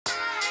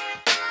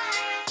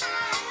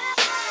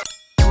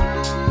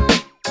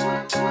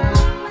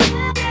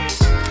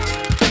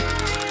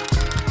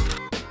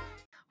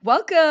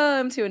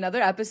Welcome to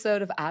another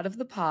episode of Out of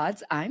the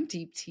Pods. I'm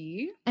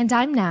Deepti. And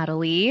I'm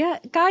Natalie.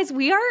 Guys,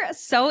 we are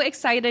so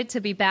excited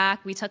to be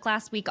back. We took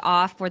last week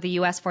off for the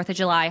US 4th of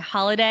July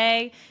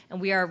holiday,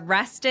 and we are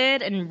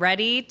rested and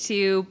ready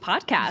to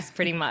podcast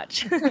pretty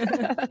much.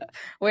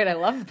 Wait, I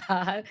love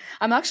that.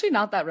 I'm actually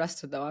not that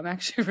rested, though. I'm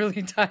actually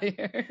really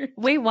tired.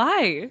 Wait,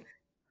 why?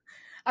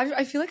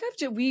 I feel like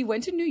we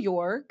went to New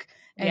York,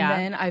 and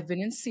then I've been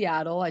in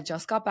Seattle. I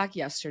just got back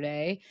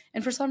yesterday,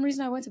 and for some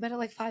reason I went to bed at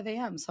like 5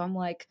 a.m. So I'm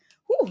like,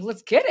 ooh,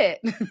 let's get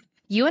it.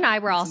 You and I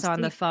were also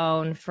on the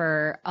phone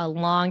for a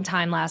long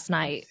time last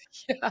night.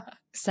 Yeah.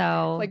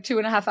 So like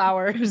 2.5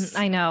 hours.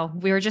 I know.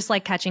 We were just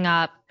like catching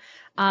up.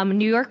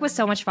 New York was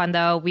so much fun,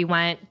 though. We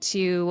went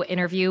to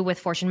interview with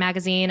Fortune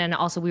magazine, and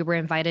also we were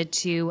invited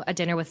to a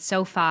dinner with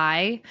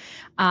SoFi,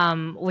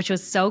 which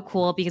was so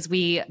cool because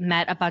we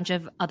met a bunch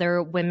of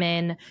other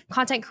women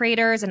content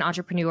creators and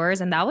entrepreneurs,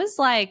 and that was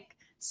like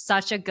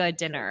such a good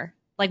dinner.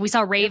 Like we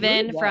saw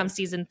Raven from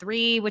season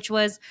 3, which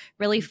was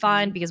really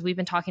fun because we've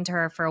been talking to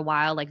her for a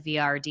while, like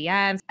via our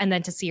DMs, and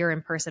then to see her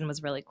in person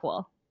was really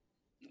cool.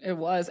 It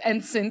was.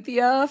 And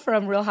Cynthia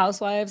from Real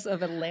Housewives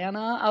of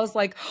Atlanta. I was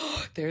like,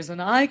 oh, there's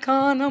an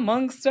icon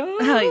amongst us.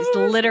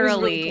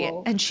 Literally. Really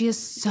cool. And she is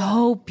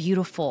so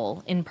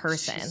beautiful in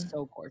person. She's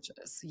so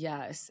gorgeous.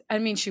 Yes. I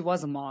mean, she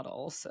was a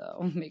model, so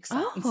it makes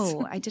sense.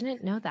 Oh, I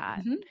didn't know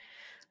that.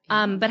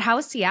 But how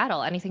was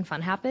Seattle? Anything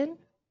fun happen?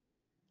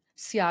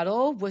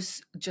 Seattle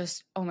was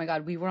just, oh my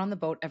God, we were on the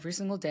boat every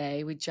single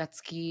day. We jet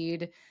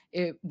skied.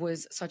 It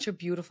was such a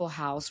beautiful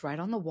house right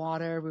on the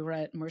water. We were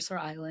at Mercer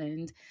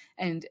Island.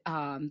 And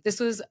this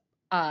was,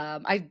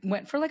 I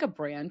went for like a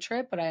brand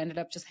trip, but I ended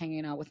up just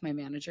hanging out with my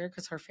manager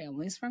because her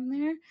family's from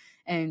there.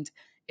 And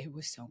it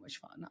was so much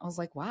fun. I was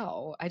like,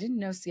 wow, I didn't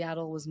know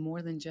Seattle was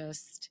more than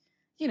just,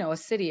 a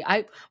city.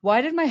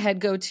 Why did my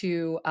head go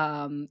to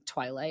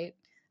Twilight?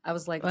 I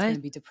was like, it's going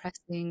to be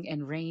depressing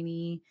and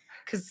rainy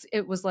because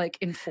it was like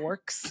in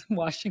Forks,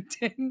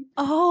 Washington.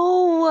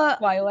 Oh.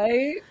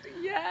 Twilight.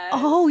 Yes.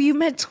 Oh, you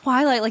meant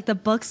Twilight, like the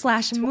book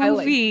 /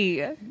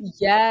 movie.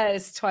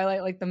 Yes.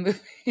 Twilight, like the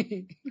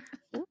movie.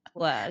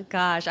 Well,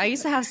 gosh, I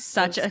used to have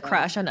such a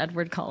crush on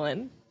Edward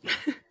Cullen.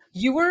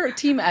 You were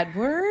Team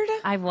Edward?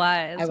 I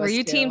was. Were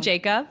you Team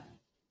Jacob?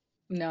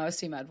 No, I was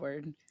Team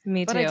Edward.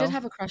 Me too. But I did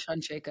have a crush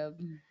on Jacob.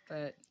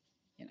 But,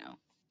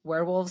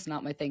 werewolves,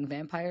 not my thing.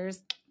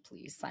 Vampires,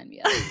 please sign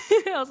me up.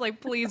 I was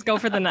like, please go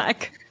for the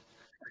neck.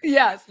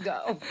 Yes,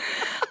 go.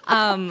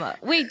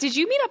 Wait, did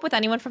you meet up with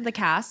anyone from the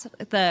cast,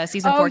 the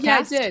season 4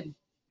 cast? Yeah, I did.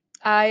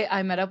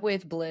 I met up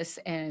with Bliss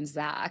and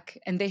Zach,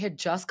 and they had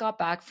just got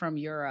back from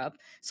Europe,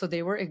 so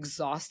they were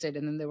exhausted,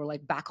 and then they were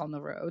like back on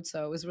the road.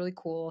 So it was really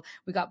cool.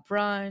 We got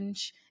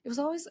brunch. It was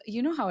always,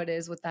 you know how it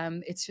is with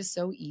them. It's just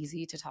so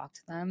easy to talk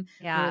to them.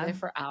 Yeah, we were there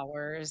for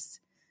hours.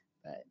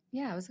 But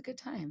yeah, it was a good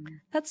time.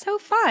 That's so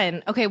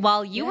fun. Okay,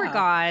 while you were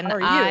gone, how are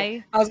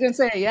you? I was going to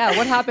say, yeah,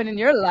 what happened in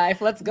your life?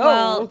 Let's go.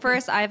 Well,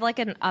 first, I have like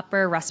an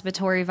upper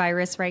respiratory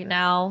virus right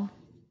now.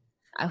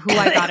 Who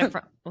I got it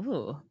from.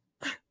 Ooh.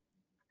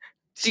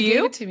 She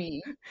gave it to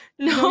me.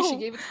 No, she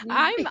gave it to me.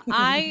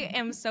 I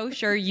am so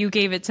sure you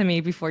gave it to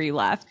me before you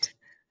left.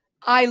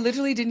 I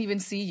literally didn't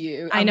even see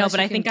you. I know, but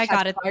I think I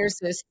got it.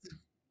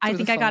 I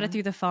think I got it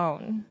through the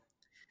phone.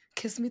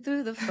 Kiss me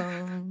through the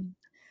phone.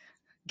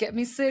 Get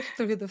me sick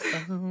through the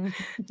phone.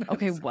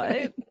 Okay,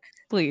 what?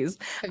 Please.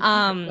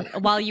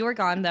 While you were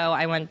gone, though,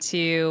 I went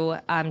to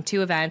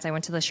 2 events. I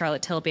went to the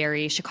Charlotte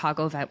Tilbury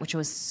Chicago event, which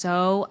was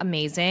so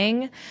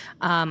amazing.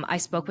 I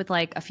spoke with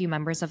like a few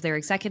members of their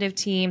executive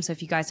team. So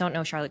if you guys don't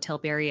know Charlotte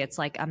Tilbury, it's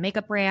like a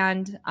makeup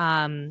brand.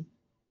 And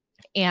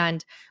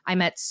I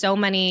met so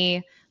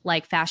many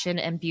like fashion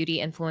and beauty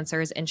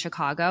influencers in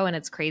Chicago. And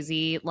it's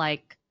crazy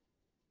like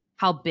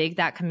how big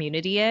that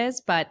community is.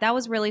 But that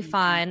was really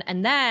fun.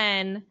 And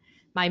then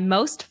my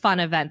most fun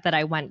event that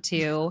I went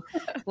to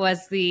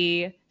was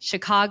the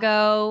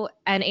Chicago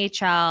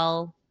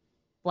NHL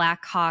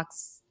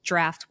Blackhawks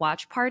draft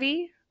watch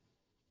party.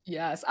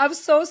 Yes. I'm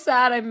so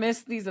sad I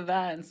missed these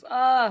events.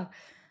 That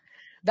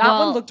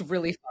one looked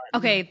really fun.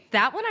 Okay,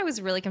 that one I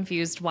was really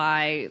confused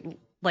why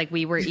like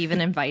we were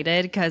even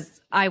invited because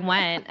I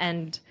went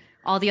and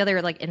all the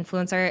other like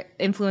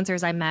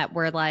influencers I met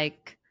were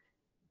like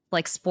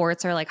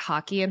sports or like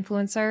hockey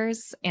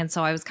influencers. And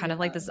so I was kind of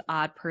like this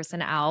odd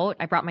person out.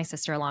 I brought my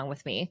sister along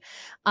with me.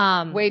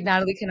 Wait,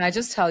 Natalie, can I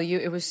just tell you,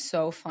 it was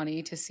so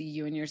funny to see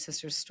you and your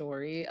sister's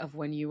story of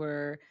when you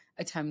were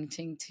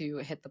attempting to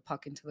hit the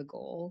puck into the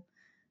goal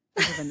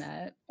into the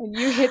net and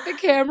you hit the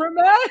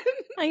cameraman.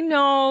 I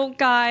know,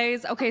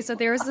 guys. Okay, so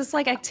there was this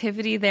like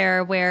activity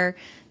there where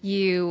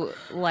you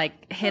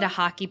like hit a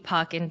hockey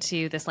puck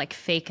into this like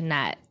fake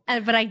net.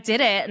 But I did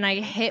it and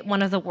I hit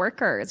one of the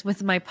workers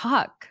with my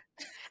puck.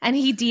 And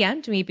he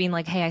DM'd me being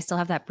like, hey, I still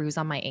have that bruise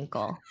on my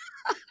ankle.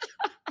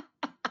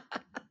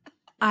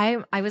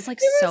 I was like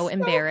so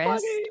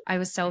embarrassed. Funny. I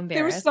was so embarrassed.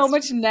 There was so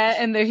much net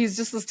and he's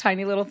just this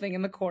tiny little thing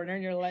in the corner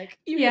and you're like,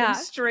 you hit him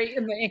straight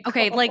in the ankle.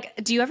 Okay, like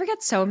do you ever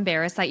get so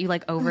embarrassed that you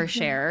like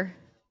overshare?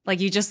 Like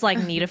you just like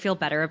need to feel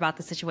better about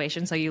the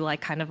situation. So you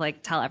like kind of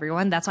like tell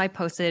everyone. That's why I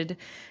posted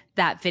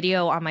that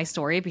video on my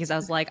story, because I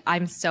was like,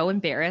 I'm so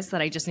embarrassed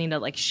that I just need to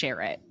like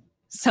share it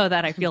so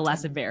that I feel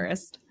less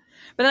embarrassed.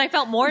 But then I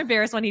felt more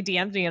embarrassed when he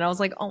DM'd me and I was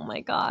like, oh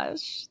my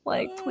gosh,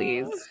 like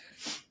please.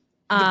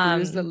 The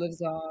bruise that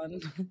lives on.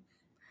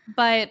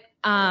 But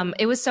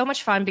it was so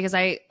much fun because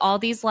all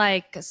these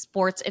like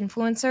sports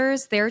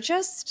influencers,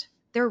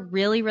 they're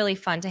really, really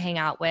fun to hang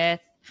out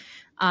with.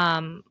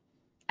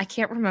 I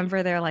can't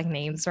remember their like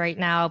names right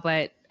now,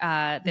 but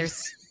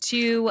there's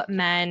two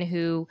men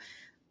who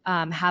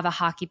have a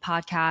hockey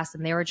podcast,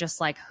 and they were just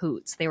like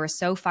hoots. They were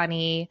so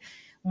funny.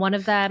 One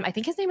of them, I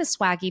think his name is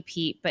Swaggy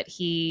Pete, but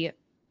he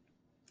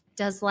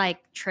does like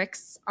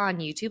tricks on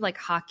YouTube, like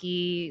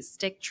hockey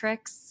stick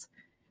tricks.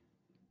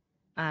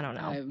 I don't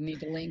know. I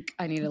need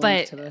a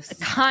link to this.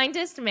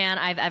 Kindest man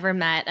I've ever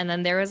met. And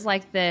then there was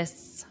like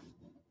this,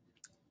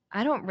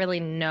 I don't really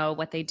know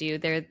what they do.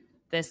 They're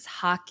this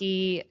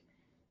hockey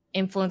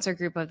influencer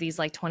group of these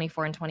like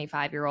 24 and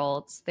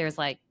 25-year-olds. There's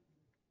like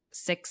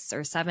 6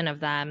 or 7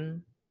 of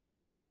them.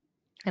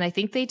 And I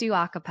think they do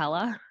a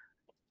cappella.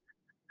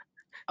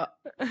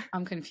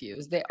 I'm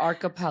confused. They a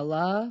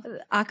cappella?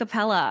 A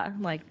cappella,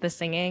 like the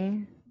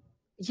singing.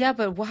 Yeah,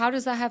 but how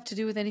does that have to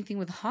do with anything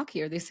with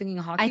hockey? Are they singing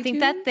hockey I think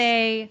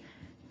tunes?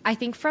 I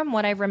think from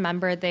what I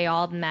remember, they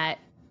all met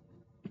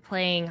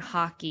playing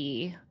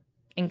hockey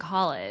in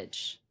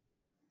college.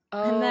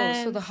 Oh,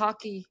 so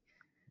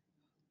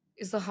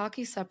is the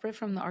hockey separate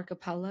from the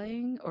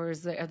archipelaing, or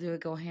do they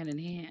go hand in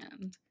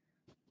hand?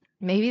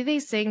 Maybe they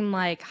sing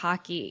like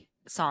hockey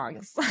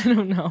songs. I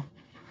don't know.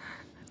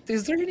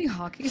 Is there any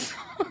hockey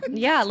songs?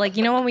 Yeah, like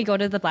you know when we go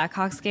to the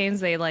Blackhawks games,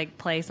 they like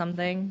play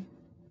something.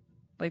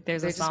 Like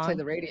there's a song. They just play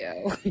the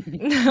radio.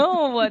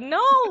 No.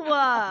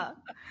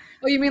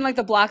 Oh, you mean like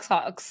the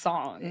Blackhawks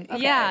song?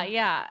 Okay.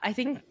 Yeah. I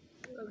think.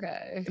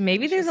 Okay.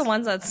 Maybe they're the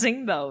ones that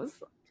sing those.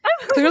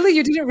 Clearly,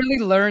 you didn't really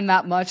learn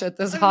that much at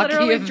this hockey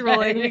literally event.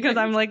 Drooling because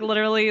I'm like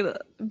literally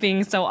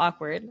being so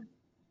awkward.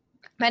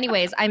 But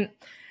anyways,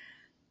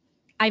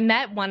 I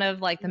met one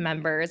of like the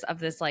members of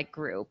this like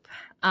group.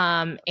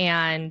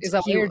 And is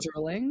that why you're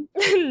drooling?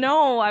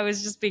 No, I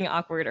was just being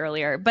awkward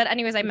earlier. But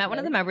anyways, I met one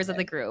of the members of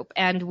the group,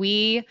 and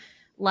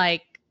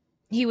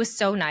he was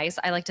so nice.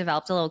 I like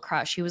developed a little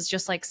crush. He was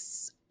just like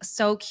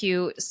so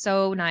cute,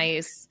 so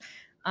nice.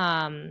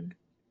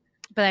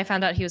 But I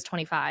found out he was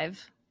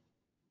 25.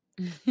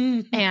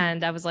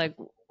 And I was like,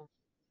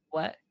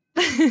 what?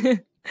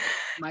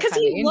 Because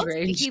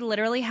he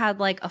literally had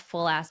like a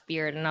full ass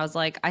beard, and I was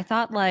like, I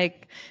thought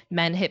like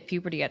men hit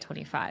puberty at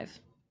 25,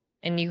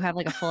 and you have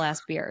like a full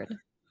ass beard.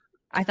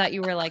 I thought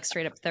you were like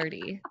straight up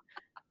 30.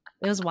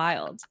 It was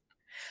wild.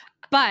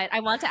 But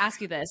I want to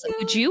ask you this: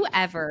 would you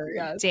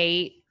ever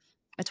date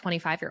a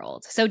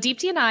 25-year-old? So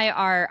Deepti and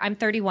I'm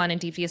 31,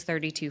 and Deepti is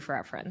 32 for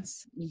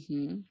reference.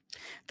 Mm-hmm.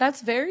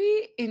 That's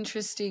very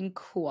interesting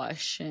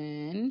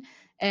question.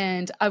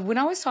 And when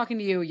I was talking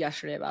to you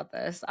yesterday about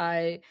this,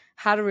 I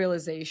had a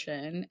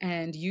realization,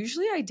 and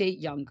usually I date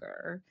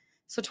younger.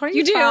 So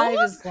 25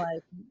 is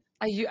like,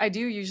 I do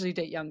usually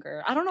date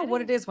younger. I don't know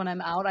what it is when I'm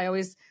out. I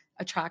always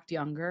attract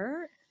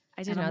younger.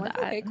 I didn't know that.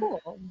 Okay,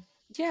 cool.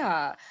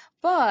 Yeah.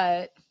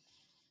 But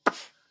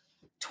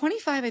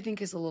 25, I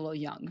think, is a little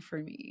young for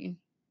me.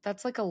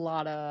 That's like a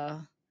lot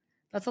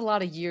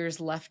of years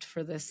left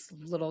for this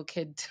little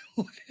kid to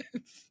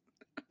live.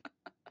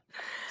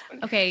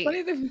 Okay.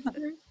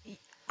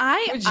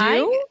 Would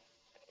you?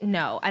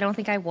 No, I don't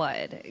think I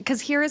would.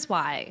 Because here is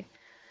why.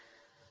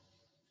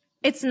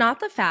 It's not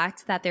the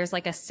fact that there's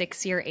like a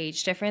 6-year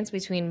age difference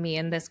between me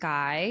and this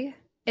guy.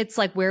 It's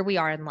like where we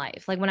are in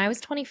life. Like when I was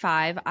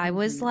 25, I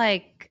was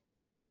like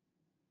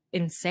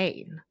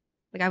insane.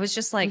 Like I was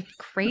just like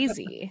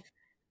crazy.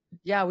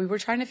 Yeah, we were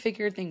trying to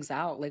figure things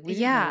out. Like we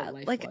didn't know what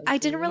life like was, I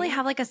didn't really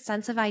have like a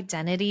sense of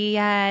identity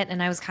yet,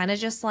 and I was kind of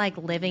just like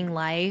living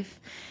life.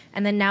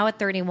 And then now at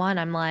 31,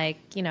 I'm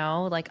like, you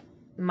know, like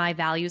my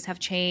values have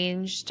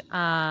changed.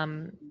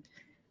 I'm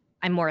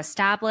more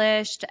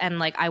established, and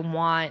like I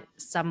want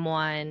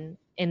someone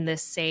in the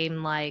same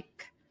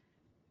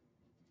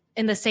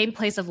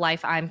place of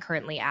life I'm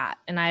currently at.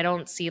 And I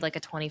don't see like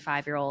a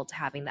 25-year-old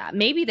having that.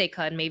 Maybe they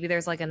could. Maybe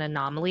there's like an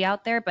anomaly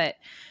out there, but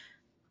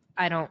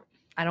I don't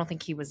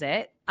think he was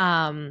it.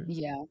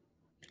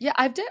 Yeah,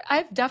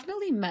 I've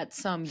definitely met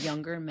some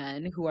younger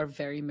men who are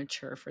very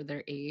mature for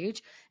their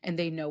age, and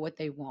they know what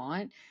they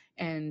want,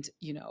 and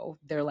you know,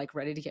 they're like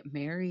ready to get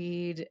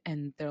married,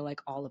 and they're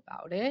like all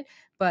about it.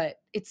 But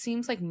it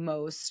seems like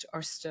most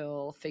are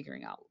still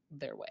figuring out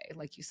their way,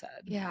 like you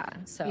said. Yeah.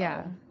 So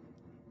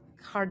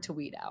hard to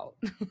weed out.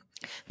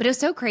 But it was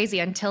so crazy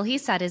until he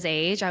said his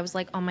age. I was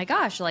like, oh my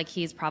gosh, like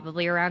he's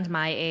probably around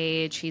my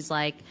age. He's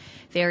like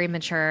very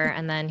mature.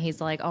 And then he's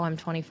like, oh, I'm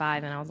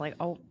 25. And I was like,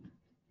 oh.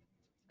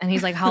 And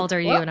he's like, how old are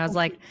you? And I was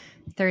like,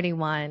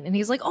 31. And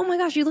he's like, oh my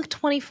gosh, you look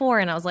 24.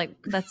 And I was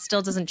like, that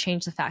still doesn't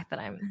change the fact that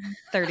I'm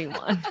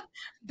 31.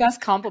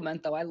 Best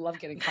compliment though. I love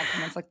getting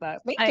compliments like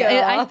that. Thank you.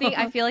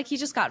 I feel like he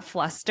just got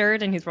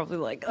flustered, and he's probably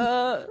like,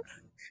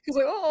 He's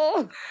like,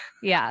 oh.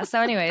 Yeah. So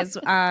anyways,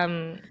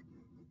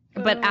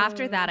 but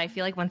after that, I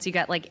feel like once you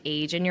get like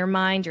age in your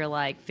mind, you're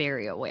like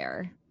very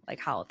aware like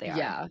how old they are.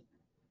 Yeah.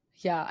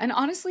 Yeah. And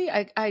honestly,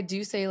 I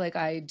do say like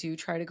I do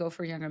try to go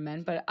for younger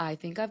men, but I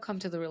think I've come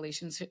to the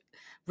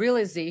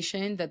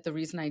realization that the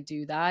reason I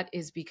do that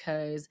is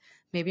because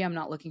maybe I'm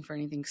not looking for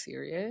anything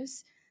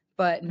serious.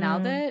 But now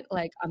that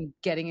like I'm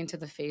getting into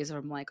the phase where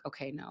I'm like,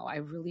 okay, no, I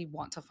really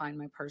want to find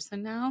my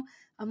person now.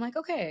 I'm like,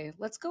 okay,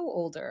 let's go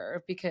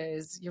older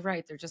because you're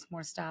right. They're just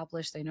more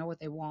established. They know what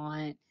they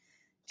want.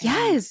 And,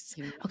 Yes.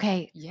 you know,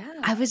 Okay. yeah.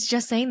 I was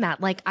just saying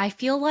that. Like, I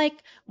feel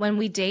like when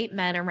we date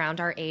men around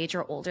our age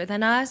or older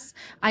than us,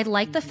 I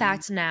like the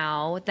fact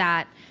now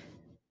that,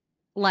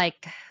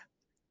 like,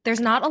 there's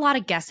not a lot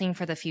of guessing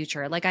for the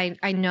future. Like,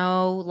 I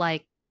know,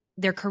 like,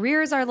 their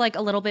careers are, like,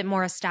 a little bit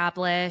more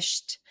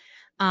established,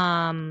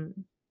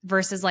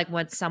 versus, like,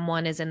 when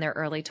someone is in their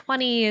early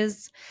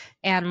 20s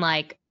and,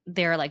 like,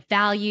 their, like,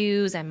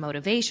 values and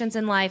motivations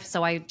in life.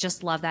 So I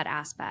just love that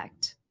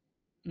aspect.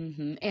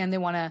 And they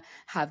want to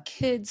have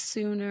kids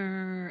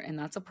sooner, and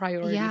that's a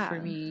priority for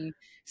Yeah. me.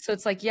 So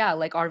it's like, yeah,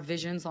 like our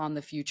visions on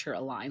the future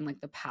align,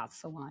 like the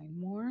paths align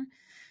more.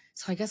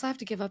 So I guess I have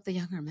to give up the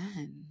younger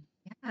men.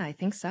 Yeah, I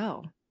think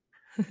so.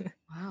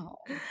 Wow,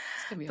 it's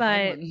gonna be a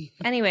hard But one.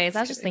 anyways,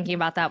 I Just was just kidding. thinking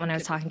about that when I'm I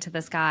was kidding. talking to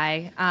this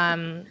guy.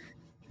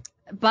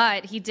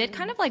 But he did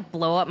kind of like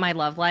blow up my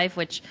love life,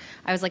 which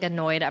I was like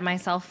annoyed at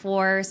myself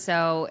for.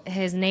 So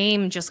his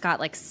name just got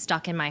like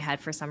stuck in my head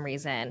for some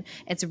reason.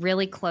 It's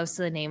really close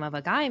to the name of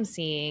a guy I'm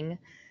seeing.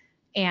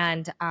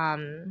 And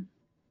the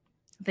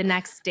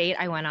next date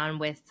I went on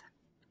with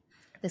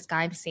this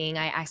guy I'm seeing,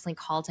 I accidentally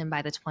called him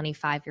by the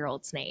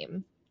 25-year-old's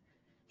name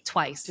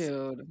twice.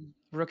 Dude,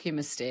 rookie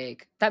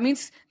mistake. That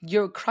means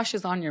your crush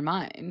is on your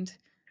mind.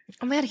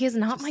 Oh my God, he is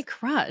not my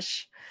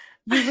crush.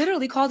 You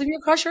literally called him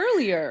your crush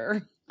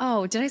earlier.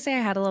 Oh, did I say I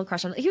had a little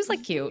crush on him? He was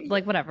like cute,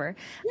 like whatever.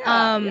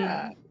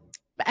 Yeah.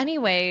 But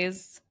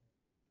anyways,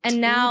 and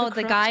now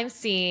the crush. guy I'm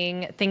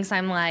seeing thinks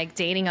I'm like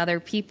dating other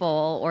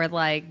people or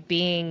like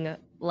being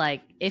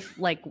like if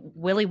like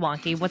Willy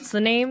Wonky. What's the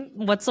name?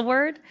 What's the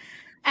word?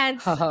 And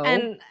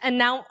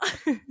now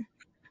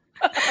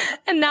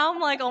and now I'm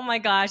like, oh my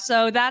gosh.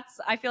 So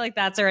I feel like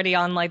that's already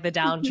on like the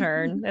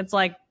downturn. It's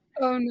like,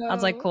 oh no. I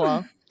was like,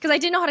 cool. Because I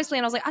didn't know how to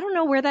explain. I was like, I don't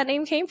know where that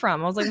name came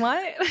from. I was like,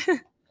 what?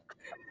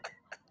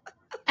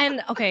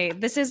 And okay,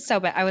 this is so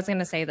bad. I was going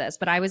to say this,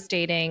 but I was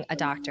dating a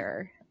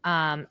doctor.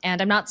 And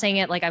I'm not saying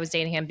it like I was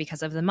dating him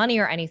because of the money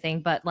or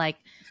anything, but like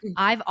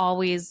I've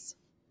always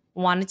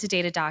wanted to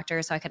date a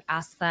doctor so I could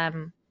ask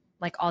them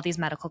like all these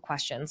medical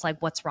questions,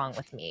 like what's wrong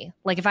with me?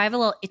 Like if I have a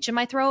little itch in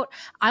my throat,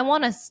 I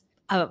want a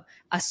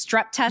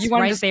strep test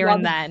right there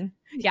and then.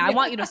 Yeah, I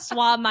want you to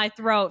swab my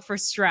throat for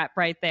strep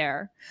right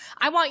there.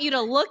 I want you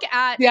to look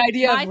at the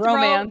idea my of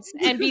romance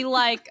and be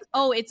like,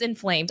 oh, it's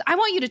inflamed. I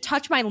want you to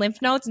touch my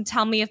lymph nodes and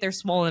tell me if they're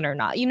swollen or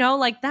not. You know,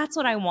 like that's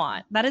what I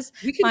want. That is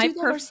we can do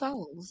that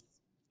ourselves.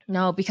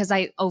 No, because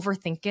I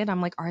overthink it.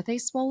 I'm like, are they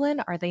swollen?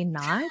 Are they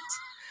not?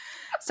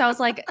 So I was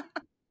like,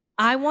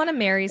 I want to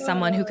marry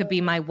someone who could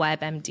be my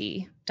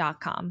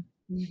webmd.com.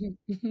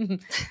 I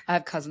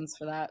have cousins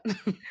for that.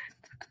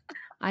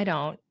 I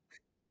don't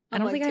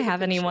think I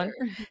have anyone.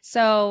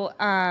 So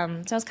I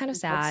was kind of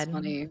sad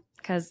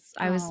because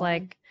I was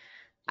like,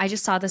 I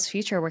just saw this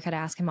future where I could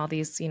ask him all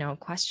these, you know,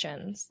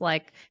 questions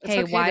like,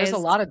 hey, why there's a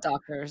lot of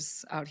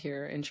doctors out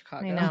here in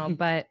Chicago. I know,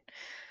 but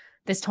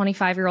this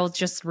 25-year-old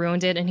just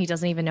ruined it and he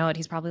doesn't even know it.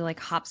 He's probably like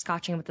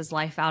hopscotching with his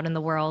life out in the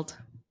world.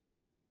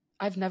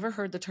 I've never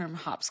heard the term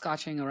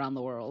hopscotching around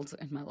the world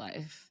in my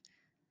life.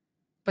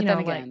 But then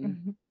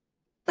again,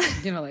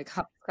 you know, like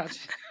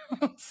hopscotch.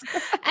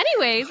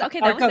 Anyways, okay,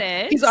 that was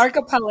it. He's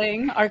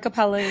archipelling.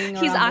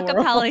 He's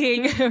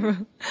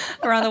acapelling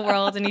around the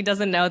world, and he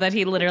doesn't know that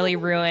he literally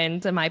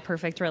ruined my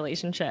perfect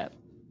relationship.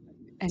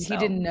 And he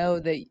didn't know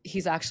that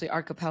he's actually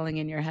archipelling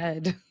in your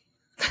head.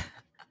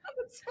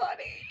 That's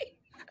funny.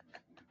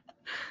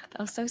 That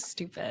was so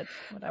stupid.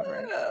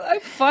 Whatever. I'm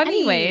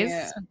funny.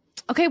 Anyways,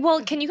 okay,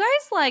 well, can you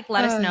guys like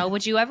let us know?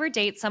 Would you ever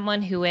date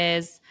someone who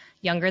is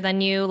younger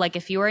than you? Like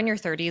if you were in your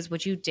 30s,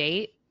 would you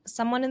date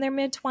someone in their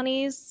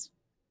mid-20s?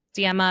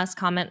 DM us,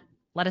 comment,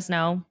 let us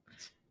know.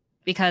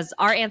 Because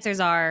our answers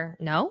are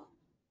no.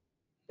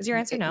 Is your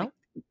answer no?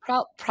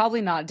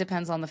 Probably not.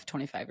 Depends on the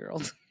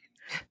 25-year-old.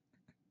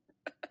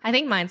 I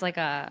think mine's like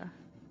a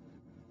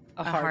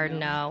hard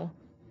no.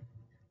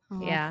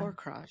 Oh, yeah. Poor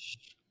crush.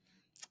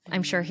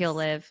 I'm sure he'll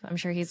live. I'm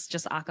sure he's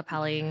just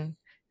acapelling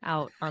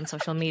out on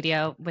social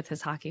media with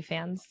his hockey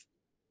fans.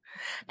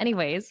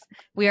 Anyways,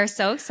 we are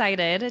so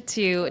excited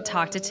to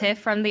talk to Tiff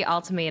from the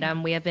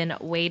Ultimatum. We have been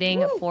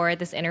waiting for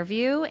this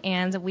interview,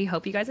 and we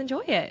hope you guys enjoy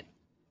it.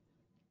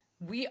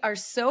 We are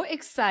so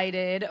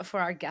excited for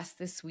our guest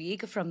this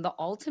week from the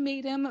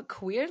Ultimatum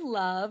Queer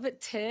Love,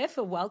 Tiff.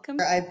 Welcome.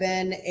 I've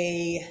been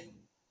a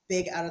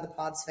big Out of the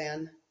Pods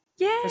fan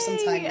for some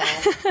time now.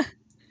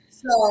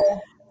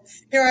 So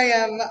here I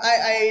am.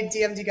 I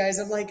DM'd you guys.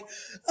 I'm like,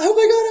 oh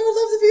my God, I would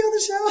love to be on the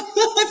show.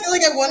 I feel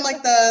like I won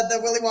like the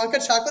Willy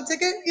Wonka chocolate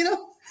ticket, you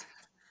know?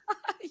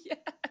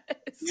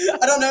 Yes.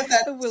 I don't know if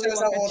that The Willy shows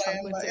how Wonka old I am,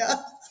 chocolate but ticket. yeah.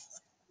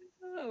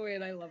 Oh,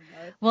 wait, I love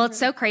that. Well, it's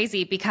so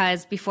crazy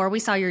because before we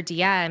saw your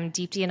DM,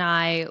 Deepti and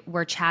I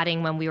were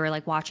chatting when we were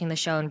like watching the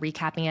show and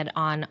recapping it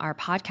on our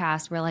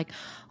podcast. We're like,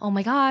 oh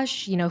my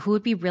gosh, you know, who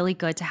would be really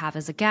good to have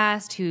as a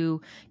guest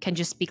who can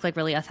just speak like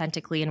really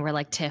authentically? And we're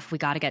like, Tiff, we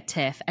got to get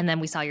Tiff. And then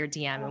we saw your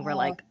DM and we're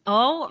like,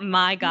 oh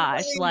my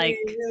gosh, like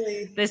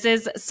really. this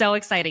is so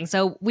exciting.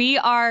 So we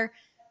are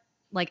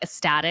like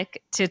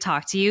ecstatic to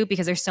talk to you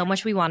because there's so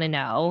much we want to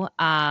know.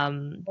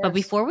 But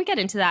before we get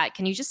into that,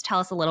 can you just tell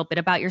us a little bit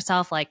about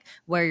yourself, like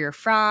where you're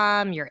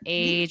from, your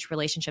age,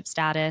 relationship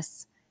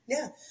status?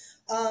 Yeah.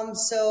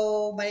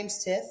 So my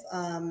name's Tiff.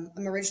 I'm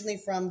originally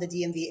from the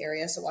DMV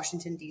area, so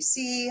Washington,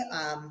 D.C.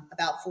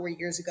 About 4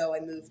 years ago, I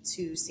moved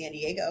to San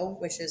Diego,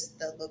 which is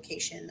the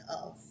location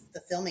of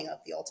the filming of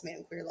The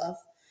Ultimatum Queer Love.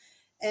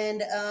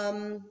 And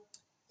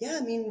yeah,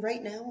 I mean,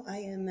 right now I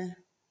am,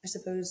 I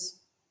suppose,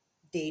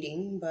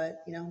 dating, but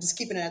you know, just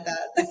keeping it at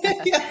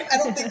that. Yeah, I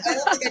don't think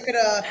I could.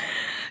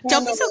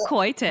 Don't be so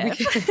coy, Tiff.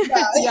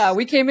 Yeah,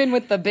 we came in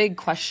with the big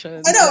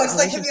questions. I know, it's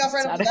like hit me off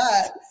right after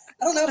that.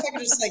 I don't know if I could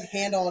just like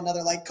handle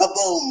another like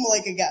kaboom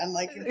like again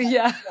like in my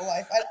real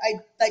life. I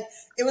like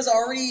it was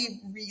already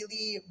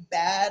really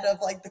bad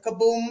of like the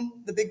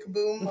big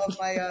kaboom of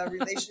my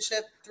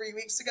relationship 3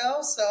 weeks ago.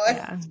 So I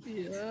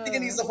think it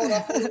needs to hold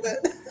off a little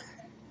bit.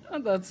 Oh,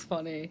 that's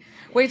funny.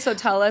 Wait, so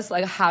tell us,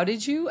 like, how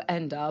did you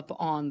end up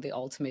on The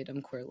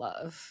Ultimatum Queer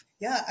Love?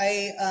 Yeah,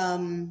 I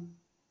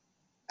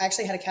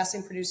actually had a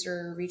casting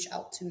producer reach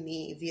out to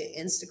me via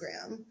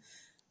Instagram.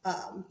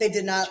 They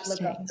did not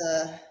look up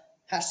the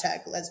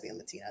hashtag lesbian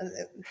Latina.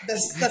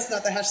 That's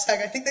not the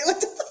hashtag I think they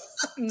looked up.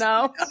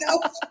 No.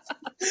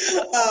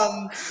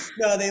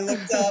 No, they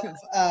looked up,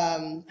 I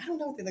don't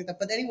know what they looked up,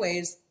 but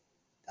anyways,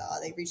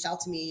 they reached out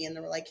to me and they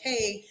were like,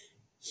 hey,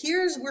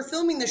 we're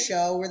filming the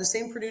show. We're the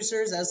same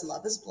producers as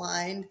Love is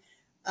Blind.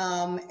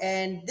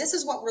 And this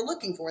is what we're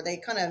looking for. They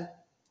kind of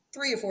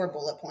 3 or 4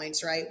 bullet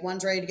points, right?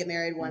 One's ready to get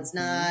married. One's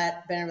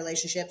not. Been in a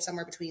relationship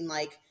somewhere between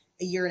like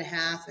a year and a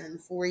half and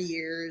 4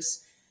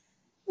 years.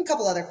 A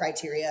couple other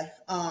criteria.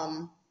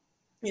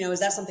 You know, is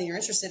that something you're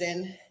interested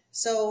in?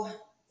 So,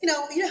 you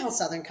know how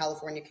Southern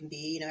California can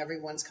be. You know,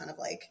 everyone's kind of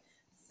like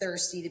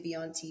thirsty to be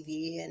on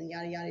TV and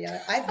yada, yada,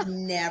 yada. I've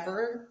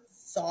never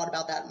thought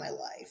about that in my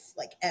life,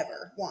 like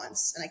ever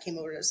once. And I came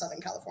over to Southern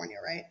California,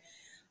 right?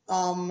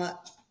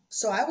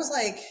 So I was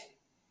like,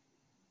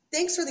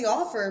 thanks for the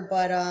offer,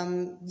 but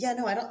yeah,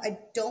 no, I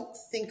don't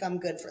think I'm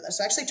good for this.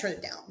 So I actually turned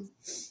it down.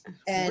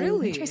 And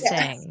really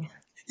interesting.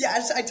 Yeah,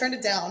 I turned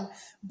it down.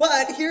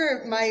 But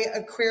here, my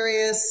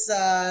Aquarius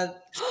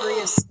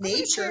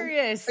nature.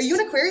 Aquarius. Are you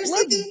an Aquarius?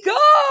 Let's go.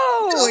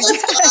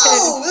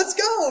 Oh, let's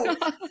go.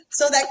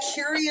 So that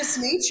curious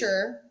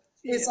nature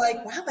is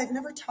like, wow, I've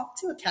never talked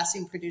to a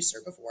casting producer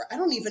before. I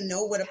don't even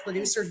know what a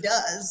producer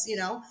does, you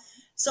know?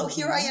 So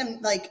here I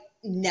am like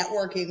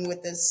networking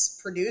with this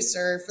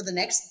producer for the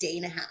next day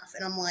and a half.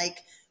 And I'm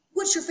like,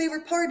 what's your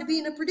favorite part of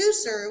being a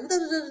producer? Da,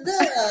 da, da,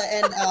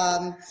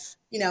 da. And,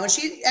 you know, and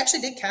she actually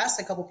did cast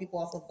a couple people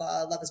off of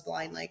Love is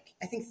Blind, like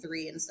I think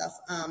 3 and stuff.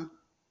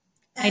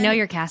 I know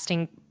you're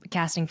casting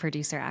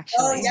producer actually.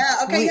 Oh yeah.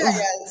 Okay. Yeah.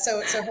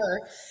 So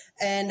her.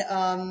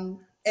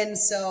 And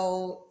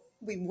so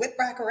we whip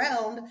back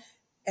around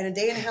and a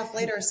day and a half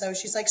later or so,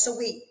 she's like, so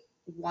wait,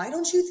 why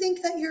don't you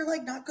think that you're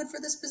like not good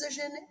for this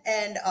position?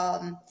 And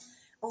I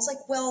was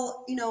like,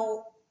 well, you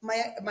know,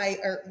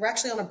 we're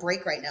actually on a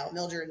break right now,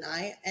 Mildred and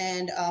I.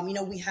 And, you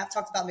know, we have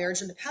talked about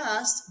marriage in the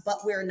past, but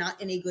we're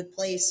not in a good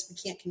place. We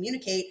can't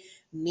communicate.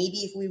 Maybe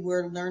if we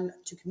were to learn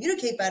to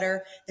communicate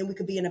better, then we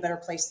could be in a better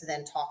place to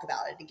then talk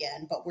about it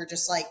again. But we're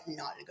just like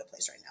not in a good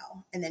place right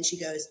now. And then she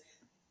goes,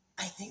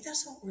 I think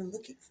that's what we're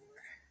looking for.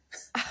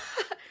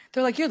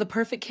 They're like, you're the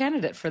perfect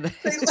candidate for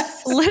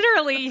this.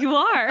 Literally, you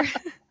are.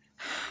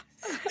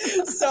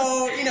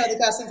 So, you know, the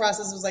casting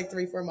process was like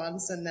 3-4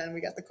 months. And then we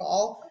got the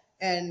call.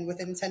 And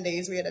within 10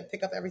 days, we had to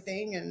pick up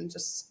everything and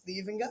just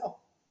leave and go.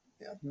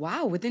 Yeah.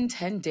 Wow, within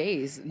 10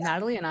 days. Yeah.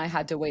 Natalie and I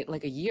had to wait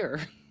like a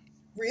year.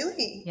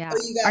 Really? Yeah.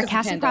 Our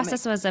casting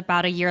process was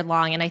about a year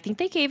long. And I think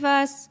they gave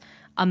us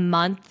a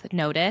month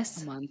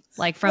notice.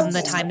 Like from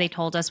the time they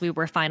told us we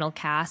were final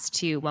cast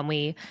to when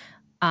we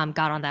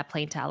got on that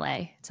plane to LA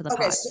to the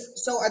pods.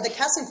 So the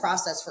casting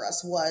process for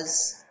us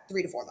was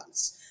 3 to 4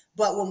 months.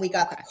 But when we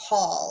got the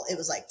call, it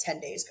was like 10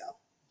 days ago.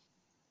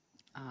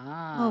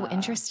 Oh,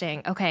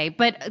 interesting. Okay.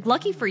 But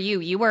lucky for you,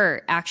 you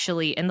were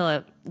actually in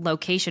the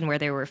location where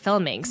they were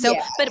filming. So,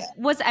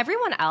 was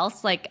everyone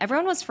else, like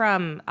everyone was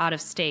from out of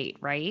state,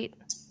 right?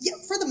 Yeah,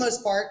 for the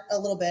most part, a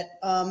little bit.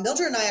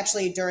 Mildred and I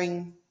actually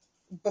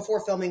before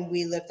filming,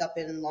 we lived up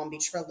in Long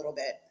Beach for a little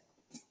bit.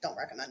 Don't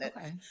recommend it.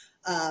 Okay.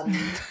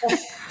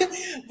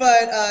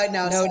 But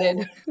no.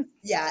 Noted. So,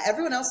 yeah,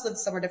 everyone else lived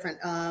somewhere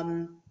different.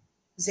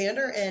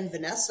 Xander and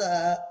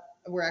Vanessa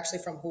were actually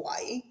from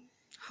Hawaii.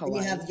 And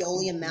you have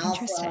Yoli and Mal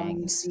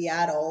from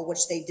Seattle,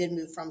 which they did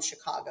move from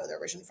Chicago. They're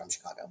originally from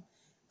Chicago.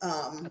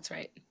 That's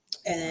right.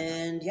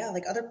 And yeah,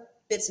 like other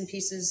bits and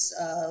pieces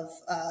of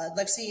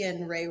Lexi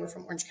and Ray were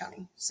from Orange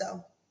County.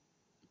 So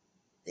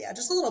Yeah,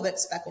 just a little bit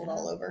speckled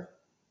all over.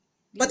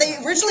 But they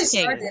originally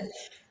started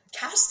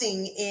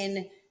casting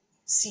in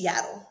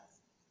Seattle.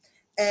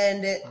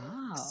 And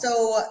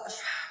so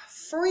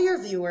for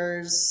your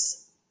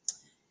viewers,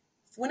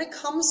 when it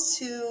comes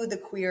to the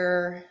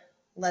queer,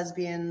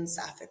 lesbian,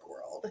 sapphic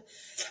world,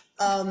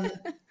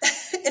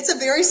 it's a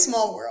very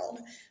small world.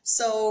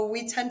 So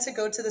we tend to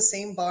go to the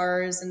same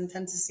bars and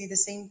tend to see the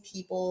same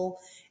people.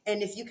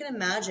 And if you can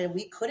imagine,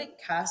 we couldn't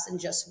cast in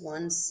just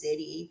one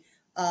city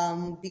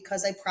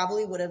because I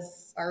probably would have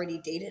already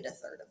dated a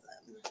third of them.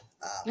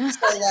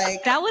 So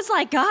like that was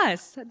like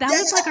us. That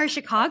was like our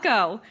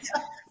Chicago.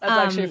 That's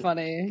actually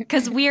funny.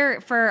 Because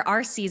for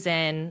our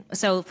season,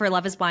 so for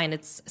Love is Blind,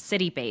 it's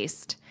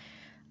city-based.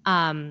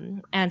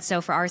 And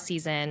so for our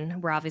season,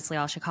 we're obviously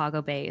all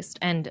Chicago-based.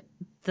 And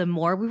the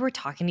more we were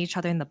talking to each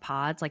other in the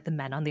pods, like the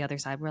men on the other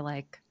side were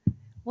like,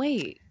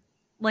 wait,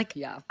 like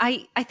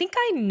I think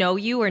I know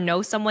you or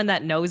know someone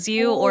that knows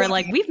you or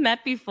like we've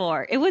met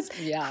before. It was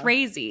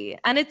crazy.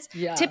 And it's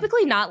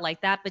typically not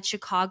like that, but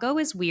Chicago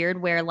is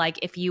weird where like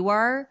if you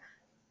are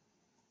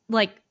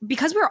like,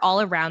 because we're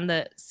all around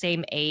the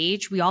same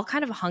age, we all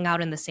kind of hung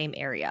out in the same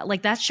area.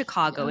 Like that's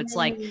Chicago. It's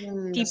like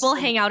people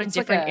hang out in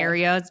different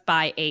areas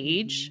by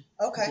age.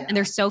 Okay. And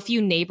there's so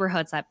few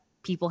neighborhoods that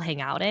people hang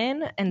out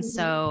in. And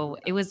so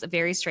it was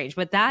very strange.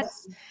 But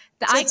that's,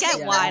 I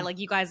get why like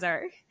you guys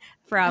are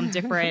from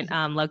different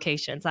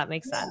locations. That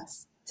makes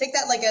sense. Take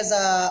that like as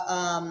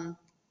a,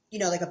 you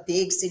know, like a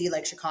big city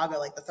like Chicago,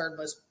 like the third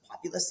most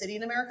populous city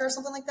in America or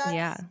something like that.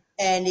 Yeah.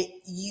 And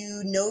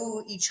you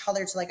know each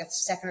other to like a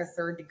second or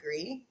third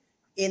degree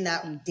in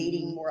that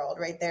dating world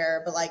right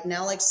there. But like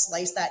now like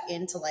slice that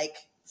into like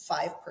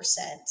 5%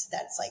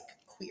 that's like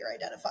queer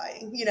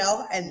identifying, you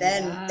know, and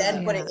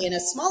then put it in a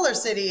smaller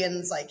city and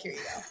it's like, here you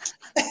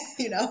go.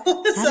 You know?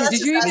 So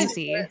did you even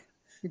see?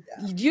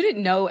 You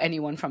didn't know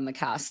anyone from the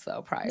cast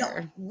though prior.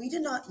 No, we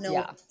did not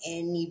know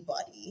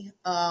anybody.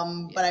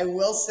 But I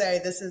will say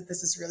this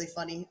is really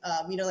funny.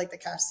 You know, like the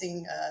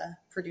casting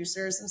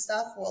producers and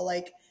stuff. Well,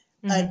 like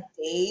a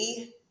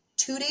day,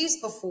 2 days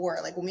before,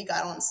 like when we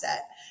got on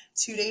set,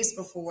 2 days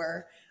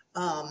before,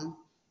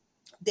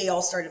 they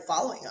all started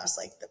following us,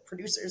 like the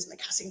producers and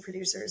the casting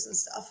producers and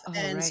stuff.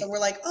 So we're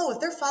like, oh, if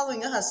they're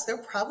following us, they're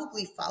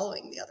probably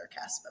following the other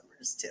cast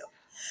members too.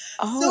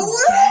 Oh, so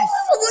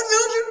what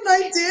Mildred and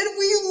I did,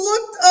 we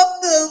looked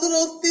up the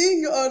little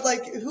thing on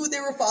like who they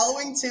were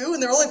following too,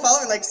 and they're only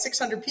following like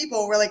 600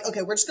 people. We're like,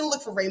 okay, we're just gonna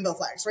look for rainbow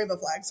flags. So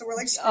we're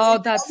like, oh,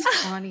 that's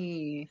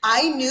funny.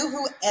 I knew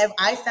who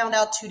I found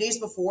out 2 days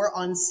before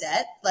on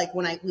set, like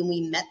when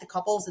we met the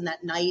couples and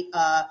that night,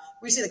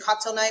 we see the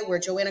cocktail night where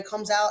Joanna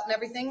comes out and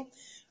everything.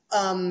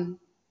 2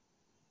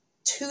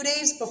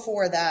 days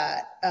before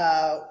that,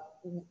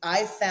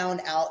 I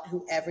found out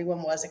who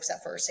everyone was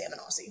except for Sam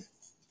and Aussie.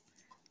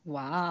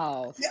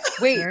 Wow.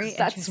 Wait,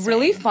 that's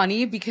really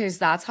funny because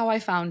that's how I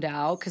found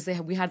out because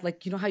we had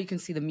like, you know how you can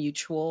see the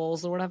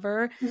mutuals or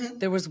whatever?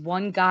 There was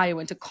one guy I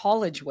went to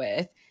college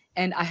with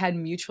and I had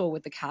mutual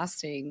with the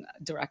casting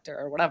director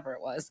or whatever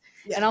it was.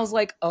 And I was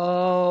like,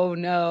 oh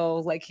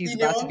no, like he's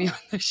about to be on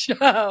the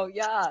show.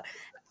 Yeah.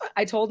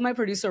 I told my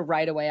producer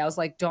right away. I was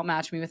like, don't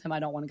match me with him.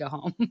 I don't want to go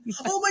home.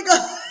 Oh my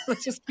God.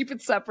 Let's just keep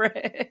it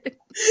separate.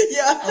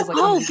 Yeah. I was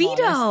like,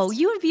 Vito.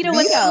 You and Vito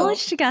went to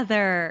college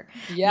together.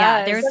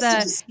 Yeah.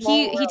 There's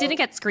he didn't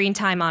get screen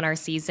time on our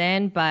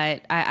season,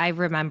 but I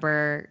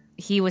remember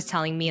he was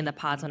telling me in the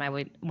pods when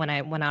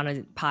I went on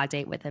a pod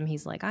date with him,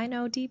 he's like, I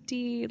know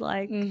Deepti.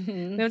 Like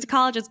we went to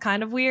college. It's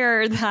kind of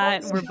weird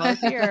that we're both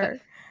here.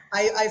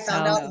 I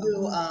found out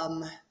who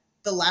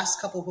the last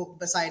couple who,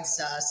 besides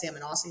Sam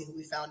and Aussie, who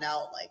we found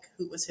out like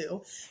who was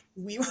who,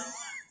 we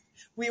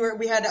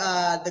had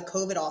the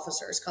COVID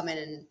officers come in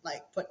and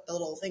like put the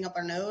little thing up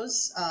our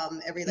nose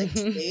every like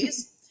 2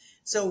 days.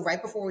 So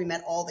right before we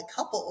met all the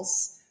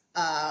couples,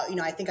 you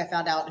know, I think I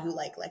found out who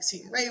like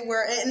Lexi and Ray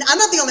were, and I'm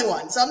not the only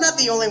one. So I'm not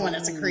the only one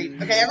that's a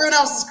creep. Okay, everyone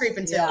else is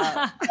creeping too.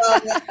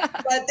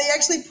 But they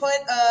actually put,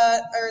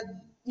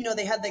 or you know,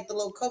 they had like the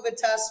little COVID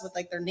test with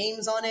like their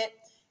names on it.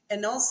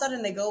 And all of a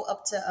sudden they go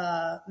up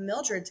to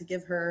Mildred to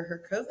give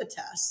her COVID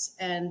test.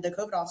 And the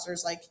COVID officer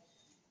is like,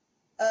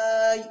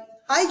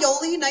 hi,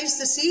 Yoli, nice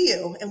to see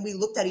you. And we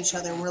looked at each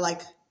other and we're like,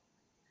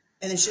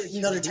 and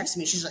then Mildred texted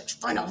me. She's like,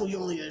 find out who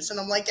Yoli is. And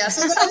I'm like,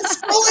 yes. I'm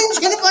scrolling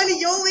trying to find a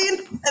Yoli.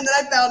 And then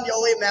I found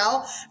Yoli and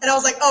Mal. And I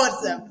was like, oh,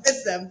 it's them.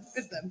 It's them.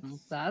 It's them.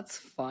 That's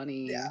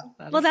funny. Yeah.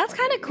 That's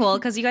kind of cool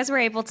because you guys were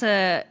able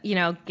to, you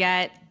know,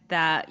 get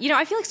that, you know,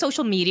 I feel like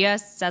social media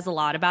says a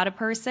lot about a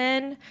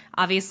person.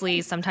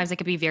 Obviously, sometimes it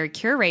could be very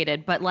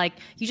curated, but like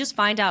you just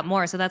find out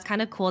more. So that's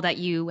kind of cool that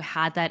you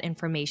had that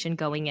information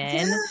going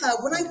in. Yeah,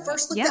 when I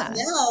first looked at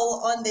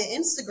Mel on the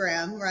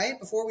Instagram, right,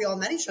 before we all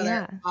met each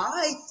other,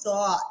 I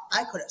thought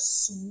I could have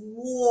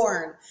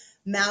sworn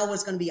Mal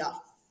was going to be a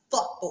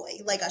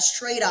fuckboy, like a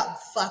straight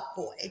up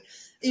fuckboy.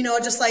 You know,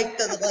 just like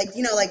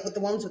you know, like with the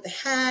ones with the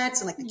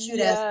hats and like the cute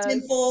ass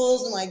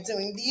dimples and like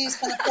doing these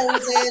kind of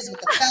poses with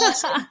the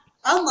fashion.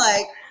 I'm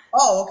like,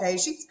 oh, okay,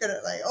 she's gonna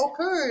like,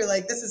 okay,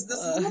 like this is a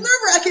little nerve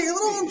wracking, a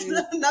little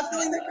not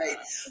feeling that great.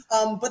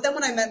 But then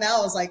when I met Mal,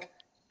 I was like,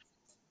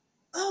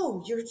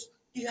 oh,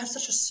 you have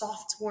such a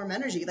soft, warm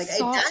energy. Like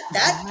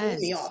that threw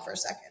me off for a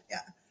second.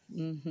 Yeah.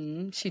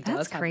 She That's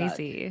does have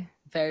crazy. that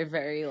very,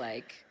 very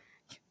like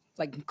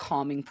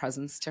calming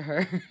presence to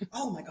her.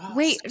 Oh my gosh.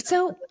 Wait,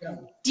 so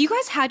do you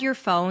guys had your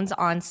phones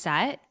on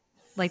set?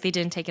 Like they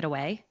didn't take it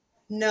away?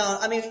 No,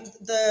 I mean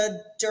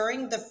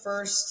during the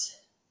first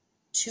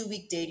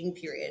 2-week dating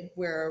period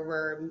where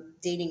we're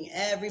dating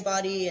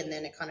everybody and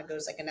then it kind of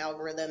goes like an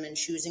algorithm and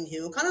choosing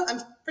who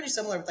I'm pretty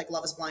similar with like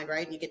Love is Blind,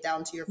 right? And you get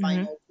down to your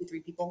final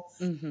 2-3 people.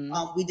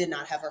 We did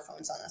not have our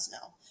phones on us,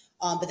 no.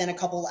 But then a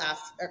couple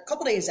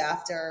days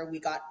after we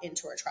got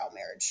into our trial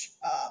marriage,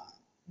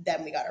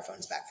 then we got our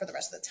phones back for the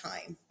rest of the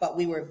time. But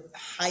we were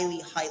highly,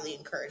 highly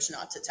encouraged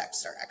not to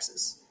text our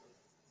exes.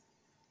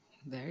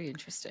 Very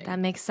interesting. That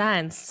makes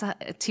sense.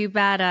 Too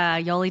bad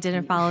Yoli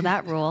didn't follow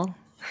that rule.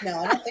 No,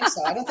 I don't think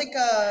so. I don't think.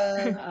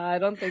 I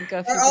don't think.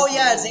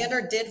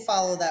 Xander did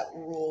follow that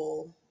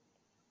rule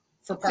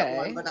for part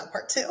 1, but not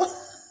part 2.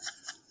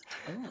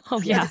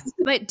 Oh yeah.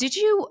 But did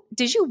you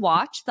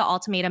watch the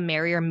Ultimatum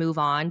Marry or Move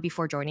On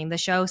before joining the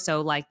show?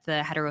 So like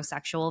the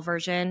heterosexual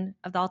version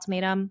of the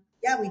Ultimatum?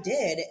 Yeah, we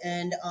did,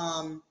 and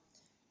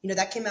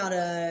that came out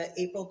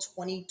April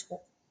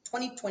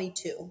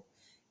 2022,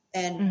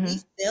 and we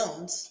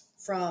filmed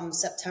from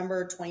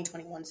September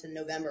 2021 to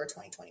November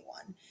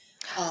 2021.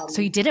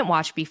 So you didn't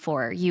watch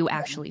before you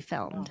actually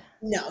filmed?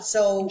 No,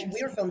 so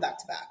we were filmed back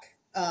to back,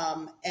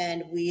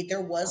 and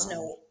there was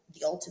no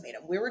The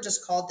Ultimatum. We were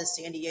just called the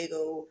San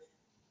Diego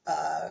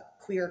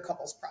Queer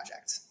Couples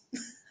Project.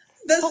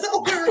 That's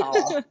all we were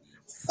called.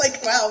 It's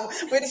like, wow,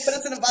 way to put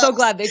us in a box. So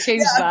glad they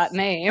changed that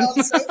name. That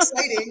was so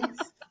exciting.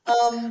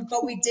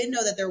 But we did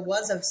know that there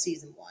was a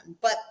season 1.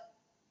 But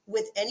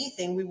with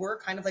anything, we were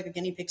kind of like a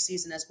guinea pig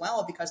season as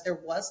well, because there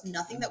was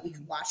nothing that we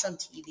could watch on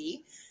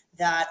TV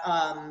that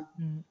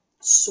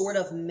sort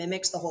of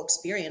mimics the whole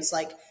experience.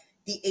 Like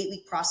the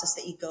 8-week process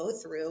that you go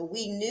through,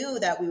 we knew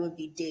that we would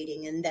be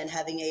dating and then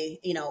having a,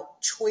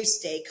 choice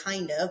day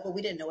kind of, but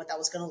we didn't know what that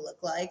was going to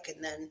look like.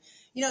 And then,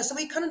 so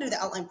we kind of knew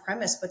the outline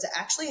premise, but to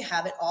actually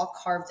have it all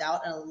carved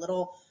out in a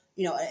little,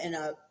 in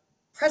a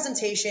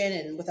presentation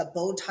and with a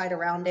bow tied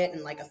around it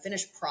and like a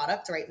finished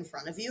product right in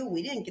front of you,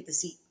 we didn't get to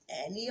see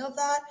any of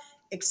that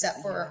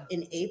except for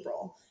in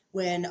April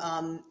when,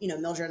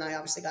 Mildred and I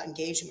obviously got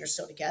engaged and we were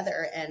still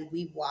together, and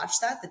we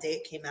watched that the day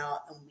it came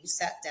out, and we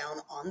sat down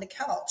on the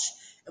couch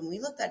and we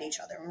looked at each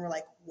other and we're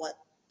like, what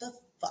the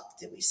fuck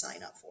did we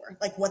sign up for?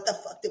 Like, what the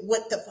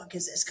fuck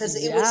is this? Because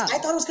I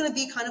thought it was going to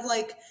be kind of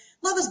like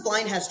Love is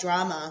Blind has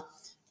drama,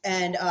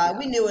 and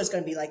we knew it was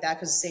going to be like that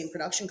because the same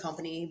production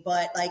company,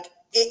 but like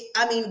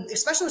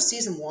especially with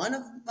season 1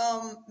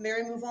 of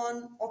Marry Move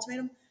On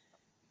Ultimatum,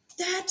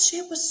 that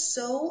shit was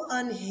so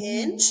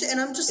unhinged, and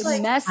I'm just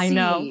like, messy. I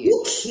know. Are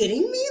you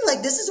kidding me?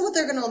 Like, this is what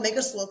they're gonna make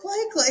us look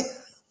like? Like,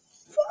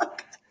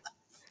 fuck.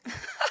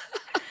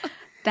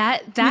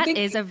 That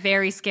is a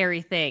very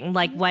scary thing.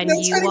 Like when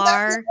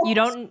you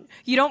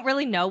don't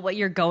really know what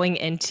you're going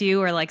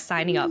into or like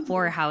signing up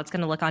for or how it's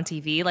going to look on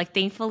TV. Like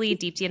thankfully,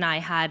 Deepti and I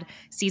had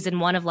season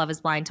 1 of Love is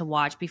Blind to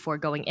watch before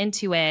going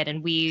into it,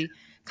 and we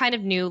kind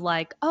of knew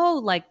like, oh,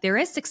 like there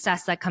is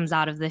success that comes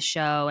out of this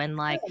show, and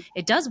like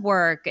it does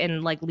work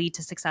and like lead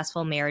to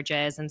successful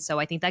marriages. And so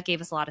I think that gave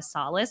us a lot of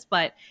solace.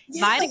 But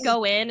if I had to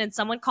go in and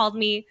someone called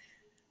me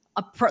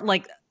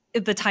like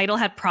if the title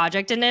had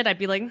project in it, I'd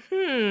be like,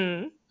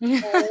 Oh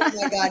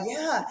my God,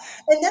 yeah.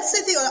 And that's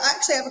the thing.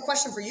 Actually, I have a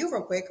question for you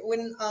real quick.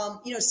 When,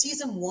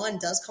 season 1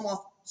 does come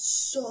off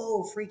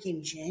so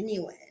freaking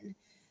genuine.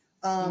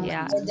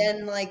 And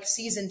then like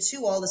season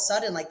 2, all of a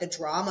sudden, like the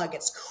drama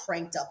gets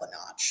cranked up a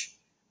notch.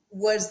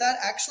 Was that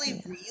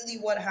actually really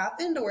what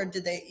happened? Or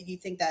do you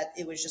think that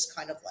it was just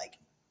kind of like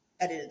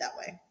edited that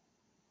way?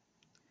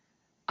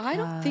 I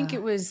don't think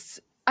it was.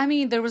 I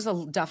mean, there was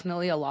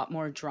definitely a lot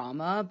more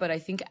drama, but I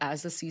think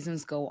as the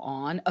seasons go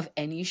on of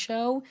any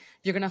show,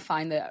 you're going to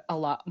find that a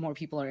lot more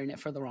people are in it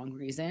for the wrong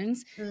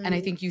reasons. And I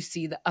think you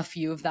see a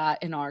few of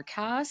that in our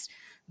cast.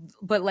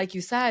 But like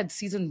you said,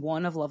 season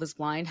 1 of Love is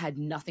Blind had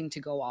nothing to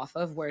go off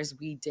of, whereas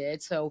we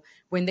did. So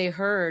when they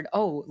heard,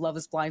 oh, Love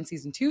is Blind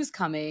season 2 is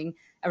coming,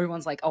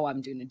 everyone's like, oh,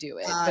 I'm going to do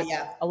it.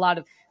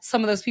 But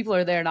some of those people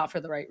are there not for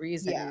the right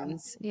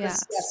reasons.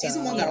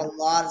 Season 1 got a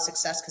lot of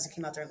success because it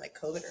came out during like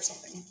COVID or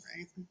something,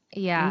 right?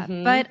 Yeah.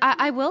 But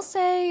I will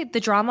say the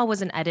drama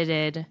wasn't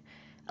edited.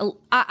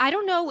 I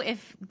don't know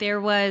if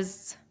there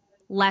was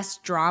less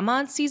drama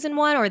on season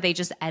 1 or they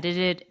just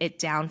edited it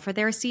down for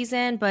their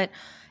season. But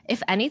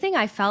if anything,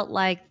 I felt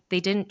like they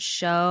didn't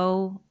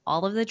show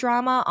all of the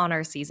drama on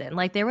our season.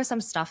 Like there was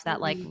some stuff that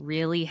like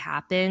really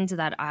happened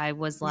that I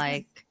was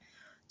like,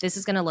 this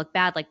is going to look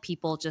bad. Like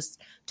people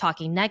just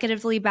talking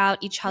negatively about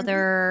each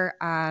other,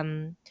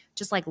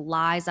 just like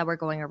lies that were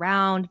going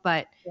around,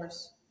 but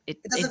it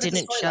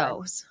didn't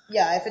show.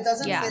 Yeah, if it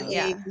doesn't fit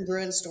a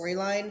congruent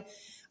storyline.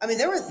 I mean,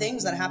 there were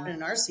things that happened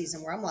in our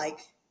season where I'm like,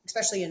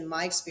 especially in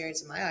my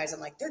experience, in my eyes, I'm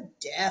like, they're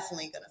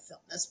definitely going to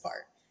film this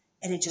part.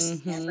 and it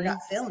just never got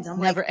filmed. I'm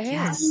Never like,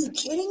 aired. are you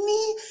kidding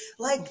me?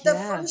 Like the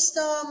first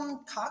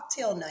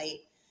cocktail night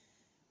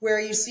where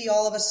you see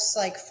all of us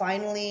like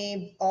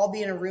finally all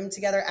be in a room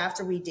together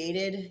after we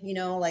dated, you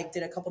know, like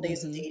did a couple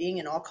days of dating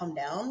and all come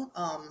down.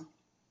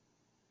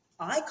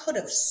 I could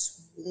have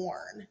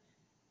sworn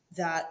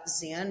that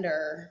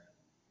Xander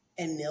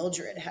and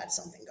Mildred had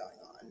something going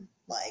on.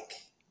 Like,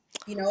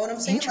 you know what I'm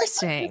saying?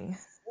 Interesting. Like, I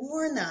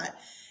sworn that.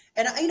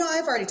 And, you know,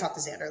 I've already talked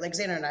to Xander. Like,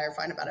 Xander and I are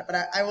fine about it.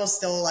 But I will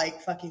still,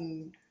 like,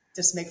 fucking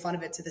just make fun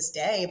of it to this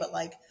day. But,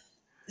 like,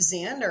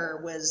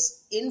 Xander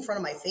was in front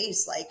of my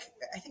face. Like,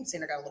 I think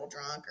Xander got a little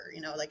drunk or,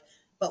 you know, like,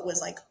 but was,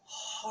 like,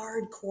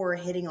 hardcore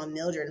hitting on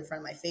Mildred in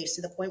front of my face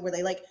to the point where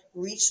they, like,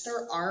 reached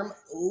their arm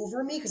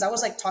over me. Because I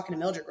was, like, talking to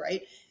Mildred,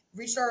 right?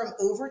 Reached their arm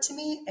over to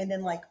me and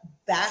then, like,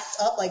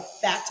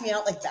 backed me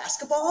out like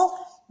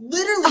basketball.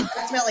 Literally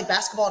backed me out like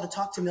basketball to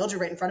talk to Mildred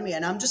right in front of me.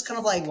 And I'm just kind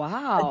of like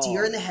a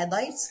deer in the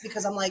headlights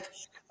because I'm like,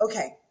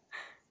 okay,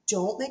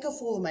 don't make a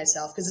fool of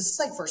myself. Because this is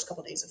like first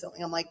couple of days of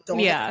filming. I'm like, don't.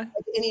 And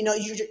you know,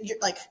 you're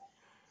like,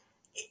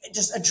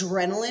 just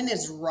adrenaline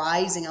is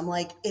rising. I'm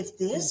like, if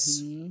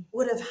this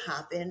would have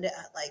happened at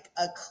like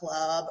a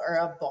club or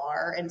a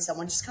bar and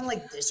someone just kind of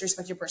like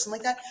disrespect your person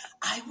like that,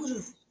 I would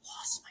have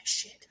lost my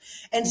shit.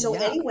 And so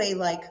anyway,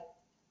 like,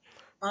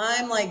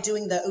 I'm like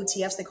doing the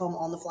OTFs, they call them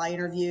on the fly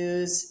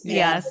interviews.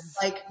 Yes.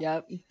 Like,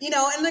 you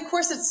know, and of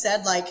course it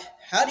said like,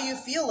 how do you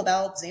feel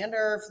about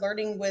Xander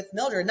flirting with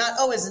Mildred? Not,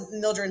 oh, is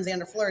Mildred and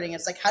Xander flirting?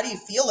 It's like, how do you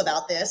feel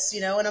about this?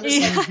 You know, and I'm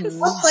just like, I'm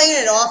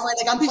playing it off, right?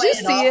 Like I'm playing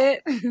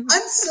it off.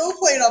 I'm so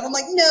playing it off. I'm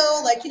like,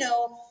 no, like, you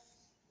know,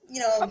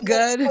 I'm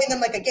good. Playing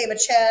them like a game of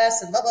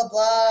chess and blah, blah,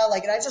 blah.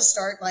 Like, and I just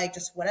start like,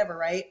 just whatever,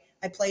 right?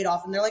 I play it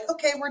off and they're like,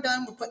 okay, we're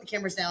done. We're putting the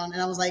cameras down.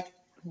 And I was like,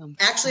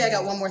 actually, I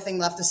got one more thing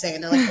left to say.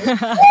 And they're like,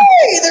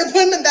 hey, they're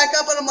putting them back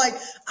up. And I'm like,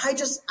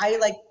 I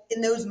like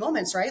in those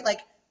moments, right? Like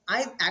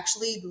I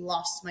actually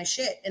lost my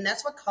shit. And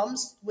that's what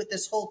comes with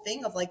this whole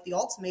thing of like the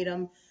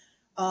ultimatum.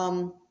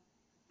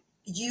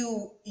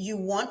 You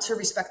want to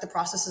respect the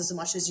process as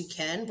much as you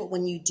can. But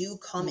when you do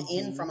come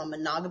in from a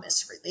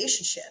monogamous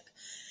relationship,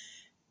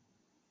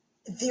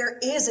 there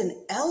is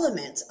an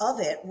element of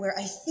it where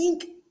I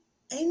think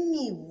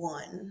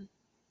anyone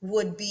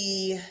would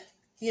be,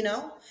 you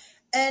know,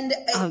 and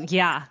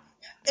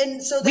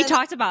and so then, we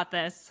talked about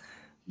this.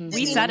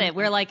 We said it.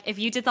 We're like, if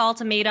you did the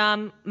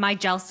ultimatum, my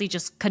jealousy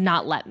just could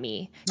not let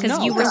me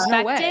because you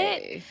respect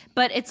it.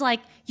 But it's like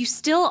you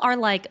still are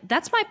like,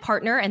 that's my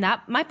partner, and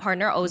that my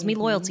partner owes me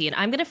loyalty, and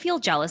I'm gonna feel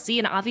jealousy,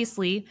 and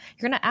obviously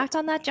you're gonna act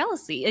on that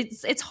jealousy.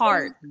 It's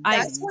hard.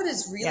 That's what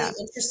is really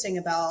interesting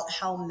about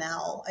how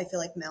I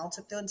feel like Mal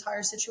took the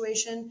entire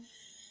situation.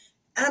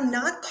 And I'm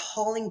not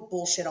calling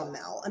bullshit on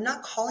Mal. I'm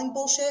not calling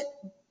bullshit.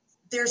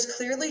 There's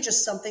clearly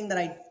just something that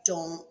I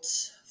don't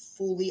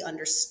fully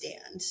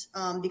understand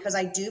because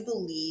I do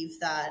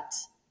believe that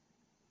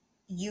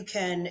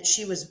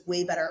she was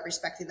way better at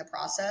respecting the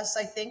process,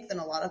 I think, than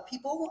a lot of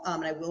people.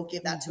 And I will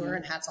give that to her,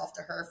 and hats off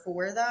to her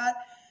for that.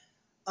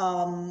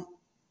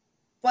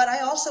 But I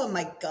also, in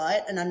my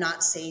gut, and I'm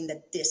not saying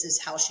that this is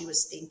how she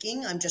was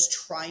thinking, I'm just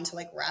trying to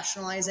like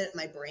rationalize it in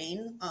my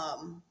brain.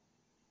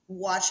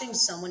 Watching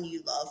someone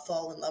you love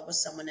fall in love with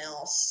someone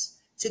else,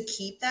 to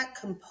keep that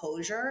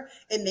composure,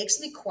 it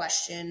makes me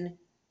question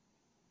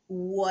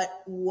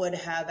what would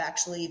have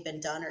actually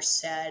been done or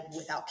said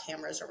without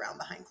cameras around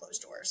behind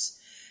closed doors.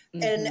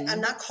 And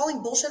I'm not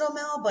calling bullshit on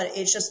Mal, but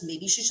it's just,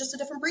 maybe she's just a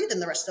different breed than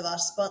the rest of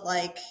us. But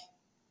like,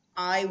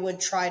 I would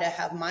try to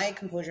have my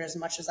composure as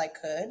much as I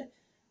could.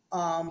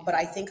 But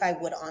I think I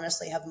would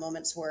honestly have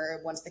moments where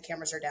once the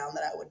cameras are down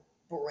that I would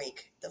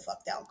break the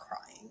fuck down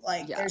crying.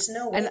 Like there's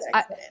no way that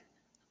I couldn't.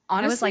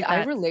 Honestly,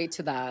 I relate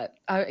to that.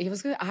 I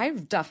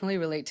definitely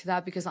relate to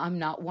that because I'm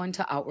not one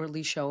to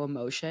outwardly show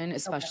emotion,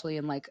 especially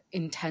in like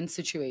intense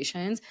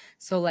situations.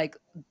 So like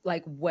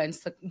once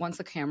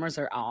the cameras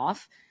are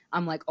off,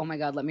 I'm like, oh my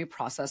God, let me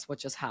process what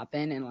just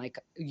happened. And like,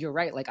 you're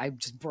right. Like I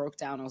just broke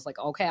down. I was like,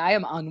 okay, I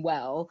am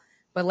unwell.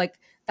 But like,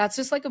 that's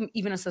just like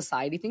even a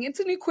society thing. It's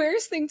an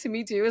Aquarius thing to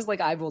me too, is like,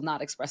 I will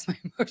not express my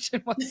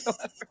emotion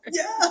whatsoever.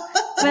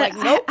 But like,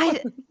 nope.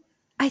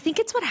 I think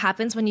it's what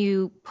happens when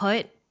you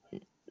put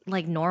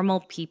like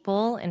normal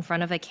people in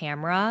front of a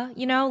camera,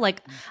 you know,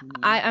 like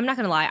I'm not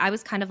gonna lie, I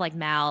was kind of like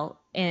Mal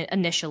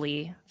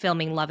initially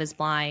filming Love is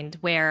Blind,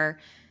 where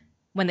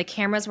when the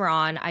cameras were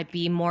on, I'd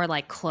be more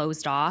like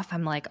closed off.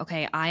 I'm like,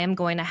 okay, I am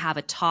going to have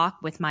a talk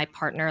with my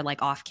partner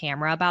like off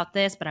camera about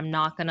this, but I'm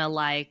not gonna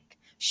like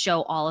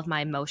show all of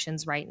my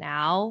emotions right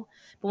now.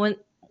 But when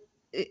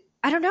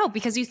I don't know,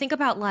 because you think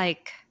about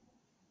like,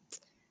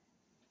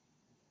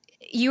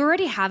 you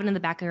already have it in the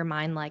back of your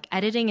mind, like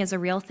editing is a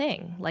real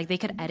thing. Like they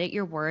could edit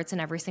your words in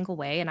every single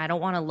way. And I don't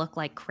want to look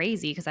like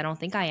crazy because I don't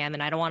think I am.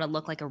 And I don't want to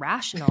look like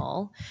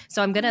irrational.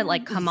 So I'm going to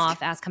like come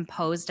off as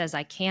composed as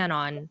I can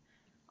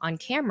on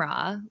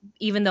camera,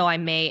 even though I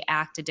may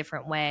act a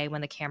different way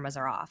when the cameras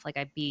are off. Like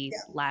I'd be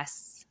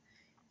less,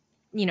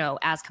 you know,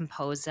 as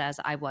composed as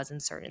I was in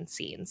certain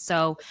scenes.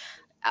 So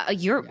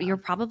You're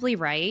probably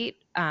right.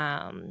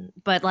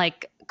 But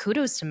like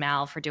kudos to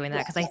Mal for doing that,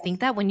 because I think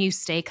that when you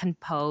stay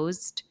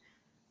composed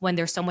when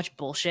there's so much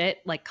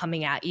bullshit like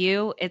coming at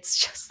you, it's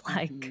just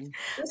like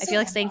I feel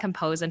like staying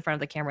composed in front of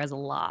the camera is a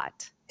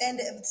lot. And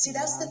see,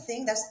 that's the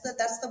thing. That's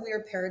the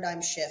weird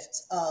paradigm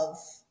shift of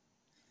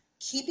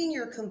keeping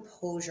your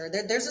composure.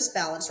 There's this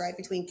balance, right,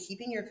 between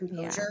keeping your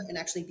composure and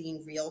actually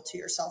being real to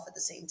yourself at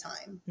the same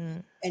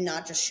time, and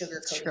not just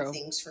sugarcoating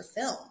things for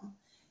film.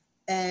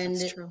 And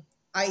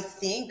I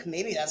think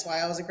maybe that's why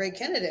I was a great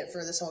candidate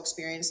for this whole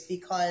experience,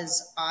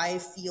 because I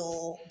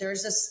feel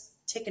there's this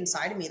tick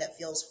inside of me that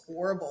feels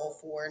horrible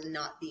for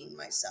not being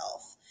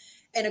myself.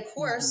 And of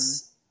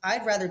course,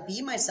 I'd rather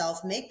be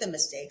myself, make the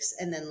mistakes,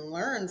 and then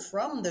learn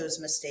from those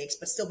mistakes,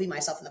 but still be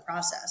myself in the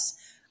process.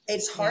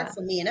 It's hard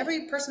for me, and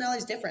every personality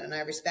is different, and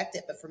I respect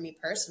it. But for me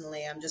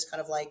personally, I'm just kind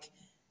of like,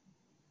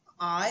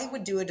 I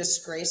would do a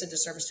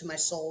disservice to my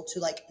soul to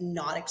like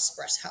not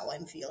express how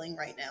I'm feeling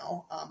right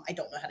now. I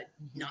don't know how to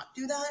not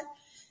do that.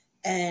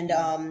 And,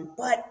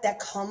 but that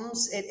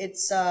comes,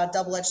 it's a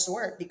double-edged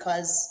sword,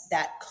 because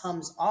that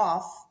comes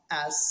off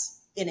as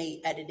in a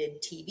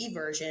edited TV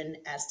version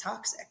as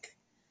toxic.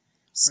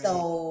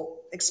 So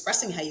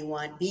expressing how you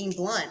want, being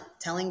blunt,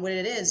 telling what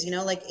it is, you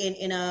know, like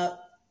in a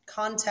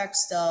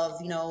context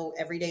of, you know,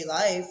 everyday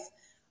life,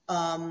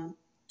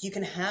 you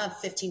can have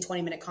 15,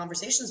 20-minute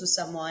conversations with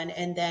someone,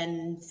 and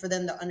then for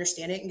them to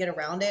understand it and get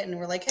around it. And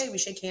we're like, hey, we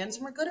shake hands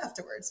and we're good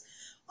afterwards.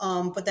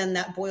 But then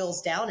that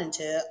boils down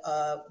into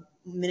a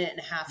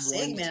minute-and-a-half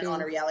segment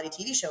on a reality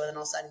TV show. And then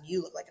all of a sudden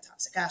you look like a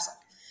toxic asshole.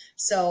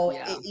 So,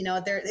 you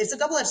know, it's a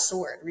double-edged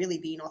sword, really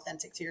being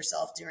authentic to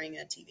yourself during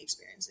a TV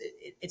experience.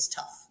 It's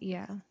tough.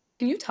 Yeah.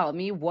 Can you tell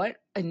me what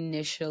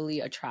initially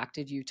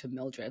attracted you to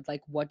Mildred?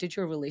 Like, what did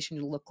your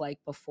relationship look like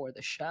before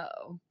the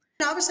show?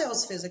 Obviously, I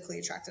was physically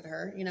attracted to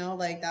her, you know,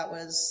 like that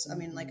was, I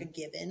mean, like a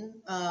given.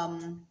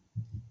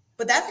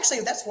 But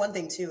that's one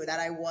thing too, that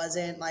I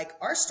wasn't like,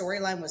 our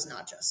storyline was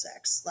not just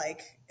sex.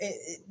 Like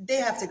they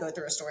have to go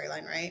through a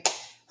storyline, right?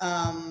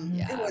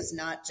 It was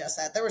not just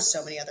that. There were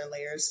so many other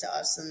layers to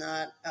us than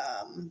that.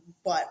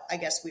 But I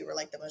guess we were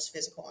like the most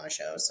physical on a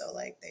show. So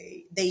like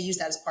they used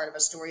that as part of a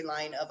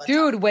storyline of a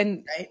dude,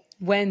 topic,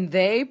 when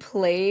they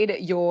played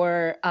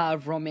your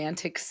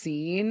romantic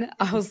scene,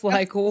 I was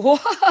like,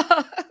 what?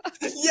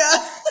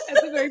 Yeah.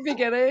 At the very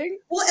beginning.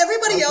 Well,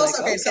 everybody else.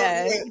 Like, okay.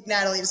 So wait,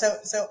 Natalie, so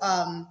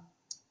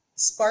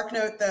spark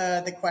note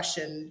the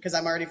question, because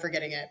I'm already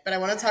forgetting it, but I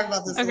want to talk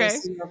about this little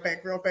scene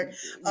real quick.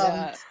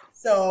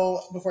 So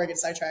before I get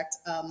sidetracked,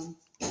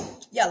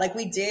 like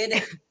we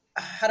did,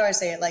 how do I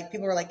say it? Like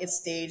people were like, it's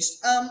staged,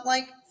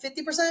 like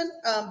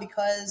 50%,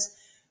 because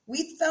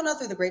we found out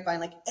through the grapevine,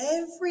 like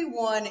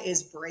everyone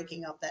is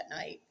breaking up that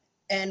night.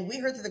 And we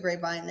heard through the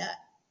grapevine that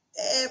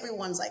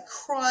everyone's like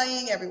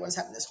crying, everyone's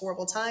having this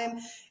horrible time.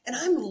 And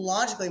I'm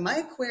logically, my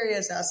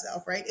Aquarius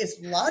self, right, is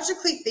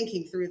logically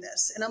thinking through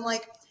this. And I'm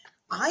like,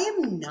 I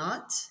am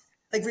not,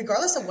 like,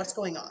 regardless of what's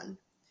going on,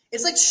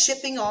 it's like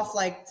shipping off,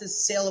 like, to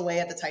sail away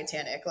at the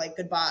Titanic, like,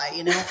 goodbye,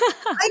 you know?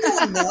 I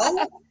don't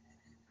know.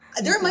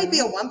 There might be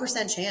a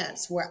 1%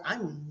 chance where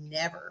I'm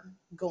never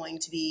going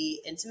to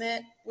be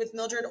intimate with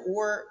Mildred,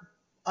 or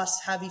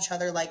us have each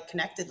other, like,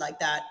 connected like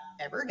that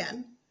ever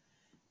again.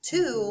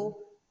 Two,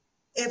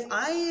 if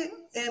I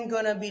am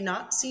going to be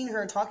not seeing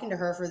her, talking to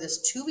her for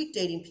this 2-week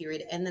dating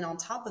period, and then on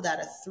top of that,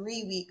 a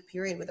 3-week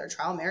period with our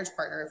trial marriage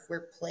partner, if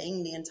we're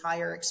playing the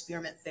entire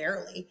experiment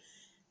fairly,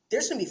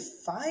 there's going to be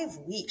 5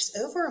 weeks,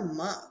 over a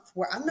month,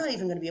 where I'm not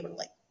even going to be able to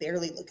like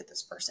barely look at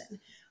this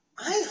person.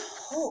 I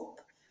hope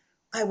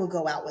I will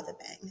go out with a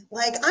bang.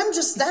 Like,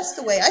 that's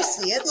the way I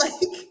see it.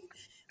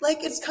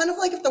 Like it's kind of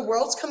like if the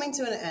world's coming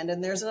to an end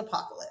and there's an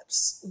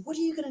apocalypse, what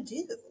are you going to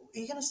do? Are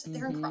you going to sit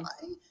there and cry?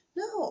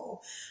 No.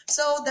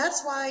 So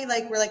that's why,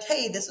 like, we're like,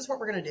 hey, this is what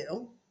we're going to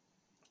do.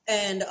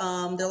 And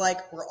they're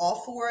like, we're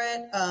all for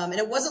it. And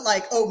it wasn't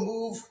like, oh,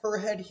 move her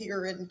head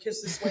here and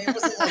kiss this way. It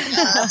wasn't like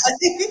that. I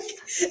think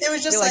it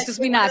was just like just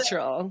be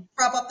natural.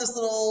 Prop up this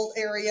little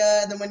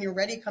area. And then when you're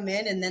ready, come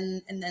in. And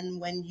then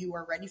when you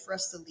are ready for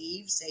us to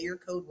leave, say your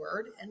code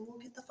word and we'll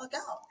get the fuck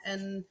out.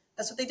 And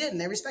that's what they did. And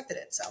they respected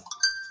it. So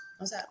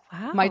how's that?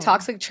 Wow. My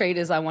toxic trait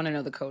is I want to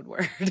know the code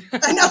word.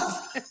 I know.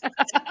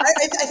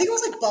 I think it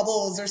was like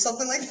bubbles or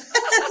something like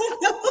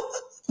that.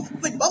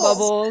 Like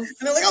bubbles. And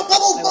they're like, oh,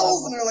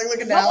 bubbles. And they're like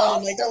looking down.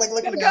 And like they're like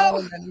looking down.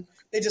 And then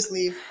they just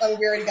leave. I mean,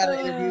 we already got our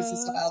interviews and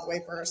stuff out of the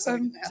way first, so we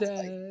didn't have to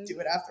like do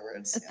it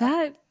afterwards.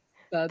 Yeah.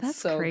 That's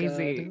so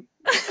crazy.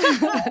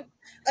 I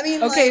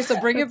mean, okay, like, so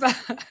bring it back.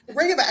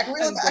 Bring it back.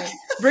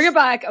 Bring it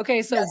back.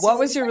 Okay, so Yes, what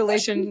was your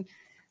relation?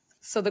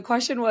 So the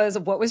question was,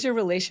 what was your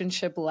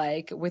relationship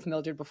like with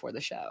Mildred before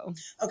the show?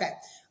 Okay.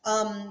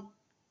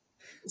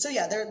 So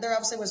yeah, there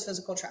obviously was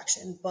physical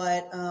attraction,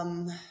 but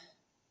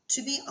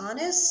to be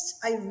honest,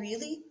 I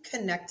really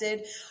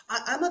connected.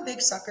 I'm a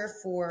big sucker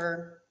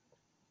for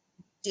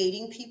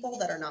dating people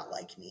that are not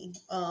like me.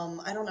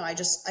 I don't know. I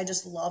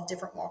just love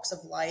different walks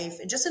of life,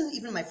 and just in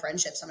even my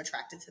friendships, I'm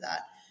attracted to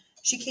that.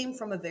 She came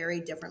from a very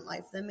different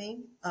life than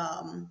me.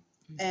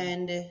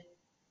 And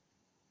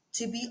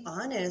To be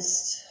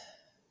honest,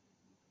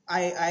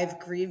 I've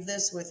grieved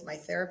this with my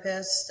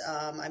therapist.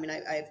 I mean,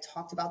 I've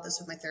talked about this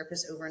with my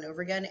therapist over and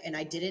over again, and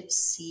I didn't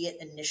see it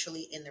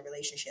initially in the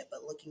relationship,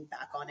 but looking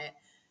back on it,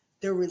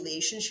 the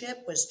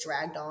relationship was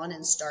dragged on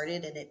and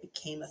started and it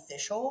became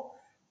official.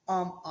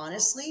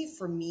 Honestly,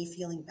 for me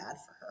feeling bad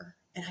for her.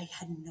 And I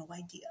had no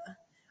idea.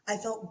 I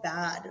felt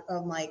bad.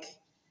 I'm like,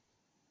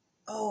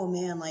 oh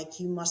man, like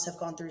you must have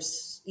gone through,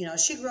 you know,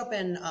 she grew up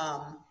in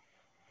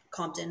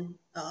Compton,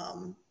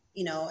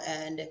 you know,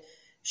 and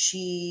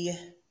she,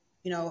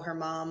 you know, her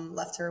mom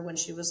left her when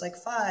she was like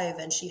 5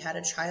 and she had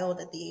a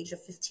child at the age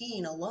of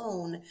 15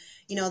 alone,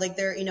 you know, like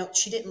there, you know,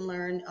 she didn't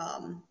learn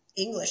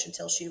English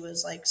until she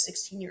was like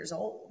 16 years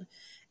old.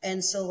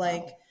 And so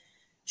like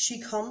she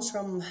comes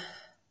from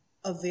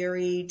a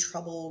very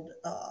troubled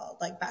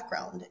like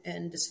background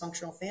and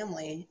dysfunctional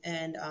family.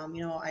 And,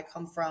 you know, I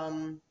come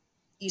from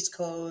East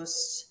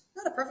Coast,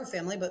 not a perfect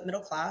family, but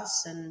middle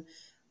class. And,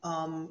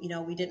 you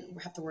know, we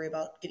didn't have to worry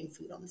about getting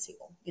food on the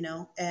table, you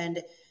know,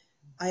 and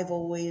I've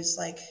always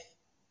like,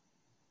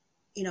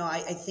 you know, I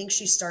think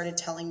she started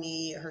telling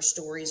me her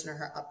stories and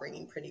her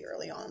upbringing pretty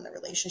early on in the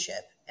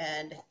relationship.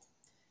 And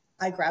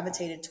I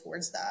gravitated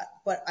towards that.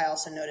 But I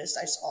also noticed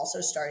I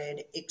also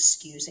started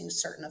excusing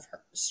certain of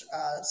her,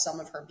 some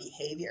of her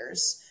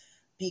behaviors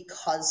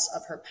because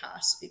of her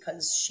past,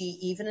 because she,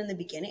 even in the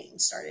beginning,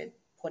 started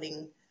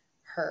putting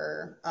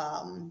her,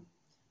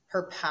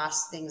 her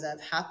past things that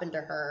have happened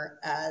to her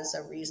as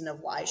a reason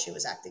of why she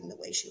was acting the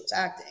way she was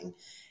acting.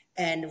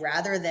 And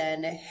rather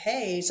than,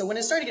 hey, so when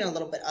it started getting a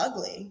little bit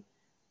ugly,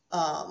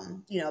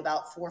 you know,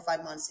 about 4 or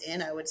 5 months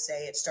in, I would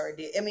say it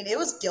started, I mean, it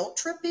was guilt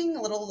tripping,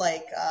 a little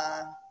like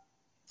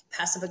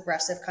passive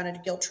aggressive kind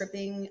of guilt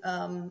tripping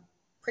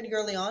pretty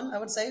early on, I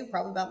would say,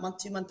 probably about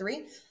month 2, month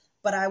 3.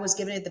 But I was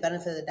giving it the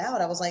benefit of the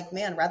doubt. I was like,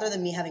 man, rather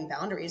than me having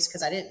boundaries,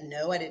 because I didn't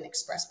know, I didn't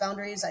express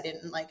boundaries. I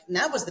didn't like, and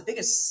that was the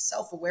biggest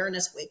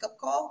self-awareness wake-up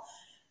call,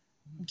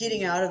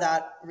 getting out of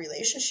that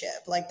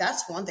relationship. Like,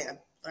 that's one thing I've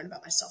learned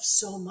about myself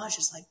so much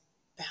is like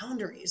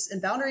boundaries.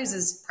 And boundaries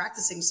is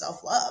practicing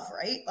self-love,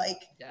 right?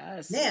 Like,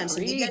 Yes, man, so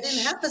maybe I didn't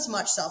preach. have as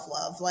much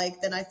self-love like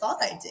than I thought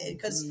I did.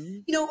 Because,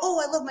 you know,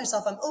 oh, I love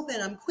myself. I'm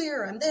open. I'm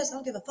queer. I'm this. I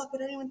don't give a fuck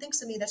what anyone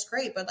thinks of me. That's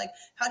great. But like,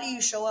 how do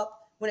you show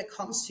up when it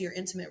comes to your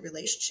intimate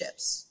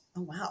relationships?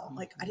 Oh, wow.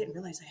 Like, I didn't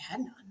realize I had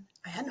none.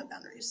 I had no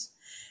boundaries.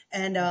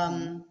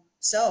 And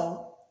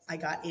so I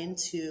got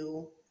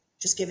into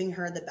just giving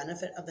her the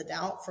benefit of the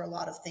doubt for a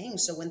lot of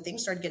things. So when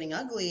things started getting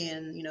ugly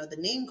and, you know, the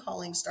name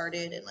calling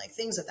started and like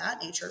things of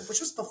that nature, which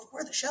was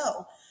before the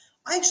show,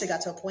 I actually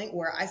got to a point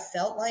where I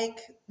felt like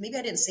maybe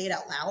I didn't say it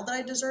out loud that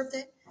I deserved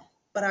it,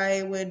 but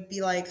I would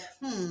be like,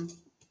 man,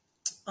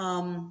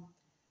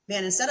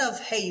 instead of,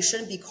 hey, you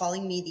shouldn't be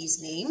calling me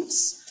these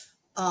names.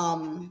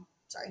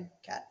 Sorry,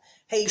 cat.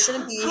 Hey, you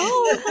shouldn't be.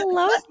 Oh,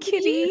 hello,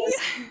 kitty.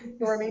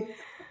 For me.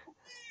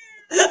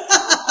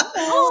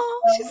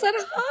 Oh, she said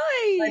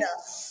hi. I know.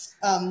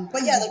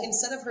 But yeah, like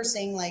instead of her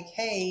saying like,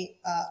 hey,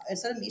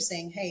 instead of me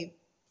saying, hey,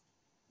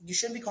 you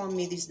shouldn't be calling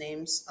me these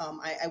names.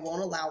 I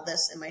won't allow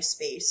this in my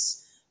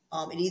space.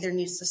 It either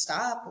needs to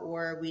stop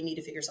or we need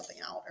to figure something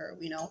out, or,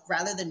 you know,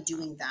 rather than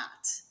doing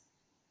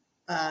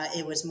that,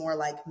 it was more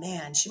like,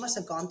 man, she must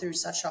have gone through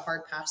such a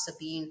hard past of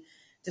being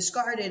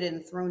discarded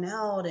and thrown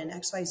out and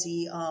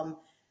XYZ,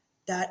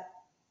 that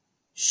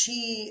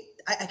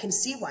I can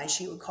see why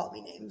she would call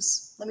me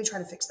names. Let me try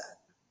to fix that.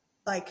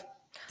 Like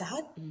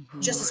that,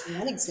 just as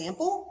one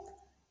example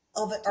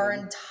of our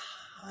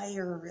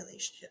entire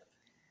relationship.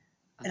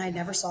 And I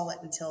never saw it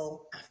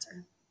until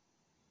after.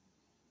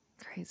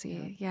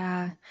 Crazy.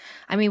 Yeah.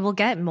 I mean, we'll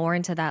get more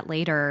into that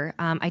later.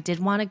 I did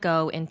want to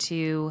go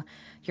into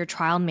your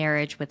trial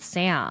marriage with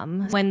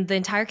Sam. When the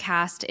entire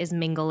cast is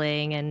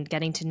mingling and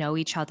getting to know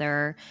each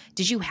other,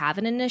 did you have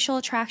an initial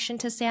attraction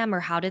to Sam, or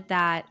how did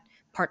that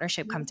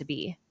partnership come to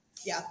be?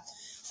 Yeah.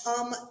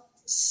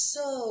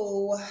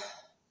 So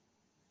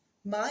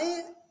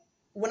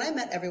when I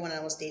met everyone and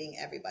I was dating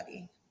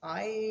everybody,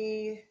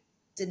 I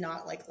did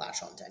not like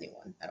latch on to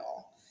anyone at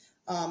all.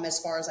 As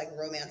far as like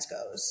romance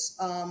goes.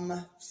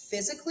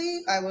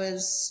 Physically, I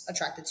was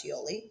attracted to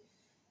Yoli.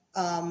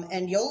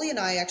 And Yoli and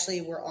I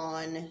actually were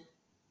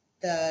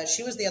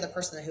she was the other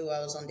person who I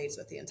was on dates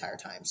with the entire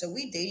time. So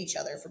we date each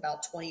other for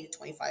about 20 to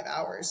 25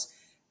 hours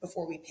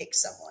before we pick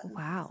someone.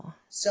 Wow.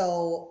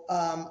 So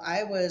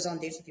I was on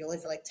dates with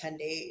Yoli for like 10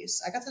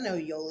 days. I got to know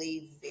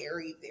Yoli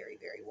very, very,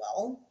 very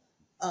well.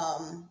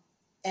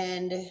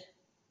 And,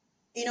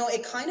 you know,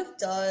 it kind of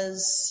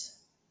does,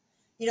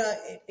 you know,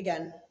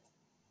 again,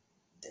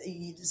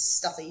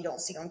 stuff that you don't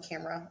see on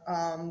camera.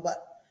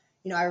 But,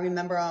 you know, I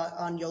remember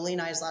on Yoli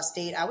and I's last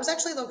date, I was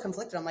actually a little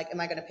conflicted. I'm like, am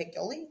I going to pick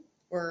Yoli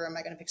or am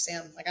I going to pick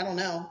Sam? Like, I don't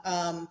know.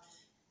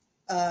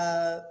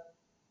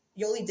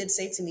 Yoli did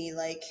say to me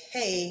like,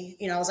 hey,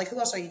 you know, I was like, who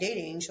else are you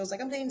dating? She was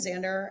like, I'm dating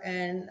Xander.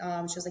 And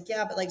she was like,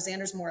 yeah, but like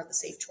Xander's more of the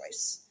safe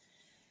choice.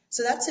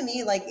 So that to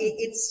me, like,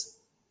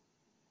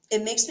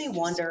 it makes me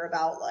wonder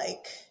about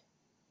like,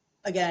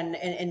 again,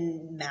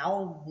 and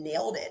Mal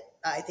nailed it.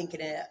 I think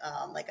in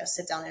like a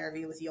sit down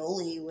interview with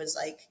Yoli was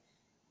like,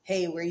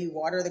 hey, where you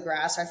water the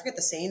grass. I forget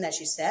the saying that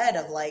she said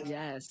of like,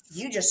 Yes.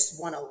 you just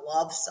want to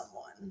love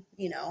someone,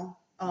 you know?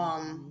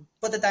 Mhm.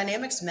 But the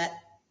dynamics met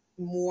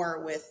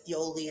more with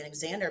Yoli and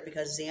Xander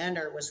because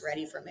Xander was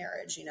ready for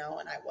marriage, you know,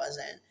 and I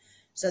wasn't.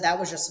 So that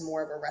was just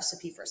more of a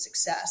recipe for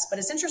success. But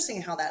it's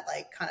interesting how that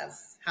like kind of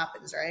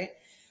happens, right?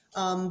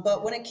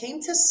 But when it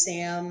came to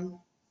Sam,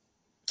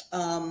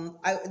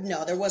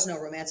 no, there was no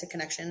romantic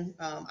connection.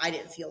 I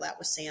didn't feel that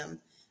with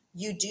Sam.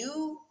 You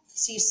do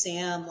see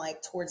Sam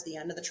like towards the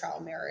end of the trial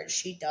marriage.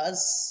 She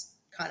does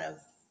kind of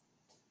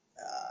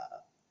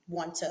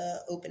want to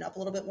open up a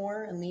little bit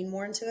more and lean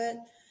more into it.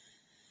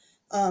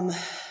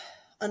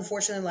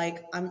 Unfortunately,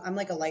 like I'm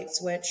like a light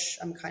switch.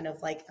 I'm kind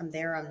of like I'm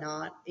there, I'm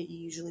not. It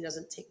usually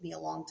doesn't take me a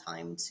long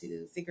time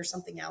to figure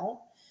something out.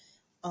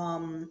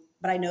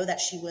 But I know that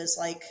she was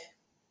like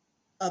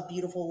a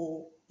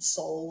beautiful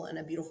soul and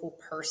a beautiful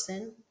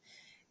person.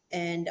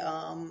 And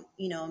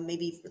you know,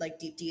 maybe like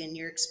Deepti in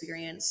your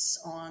experience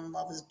on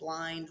Love is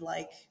Blind,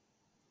 like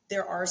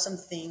there are some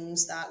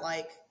things that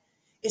like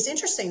it's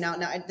interesting now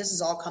this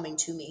is all coming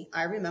to me.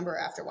 I remember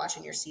after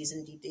watching your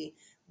season, Deepti,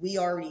 we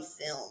already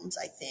filmed,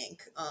 I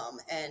think.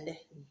 And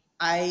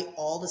I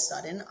all of a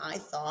sudden I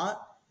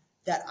thought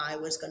that I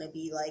was gonna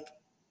be like,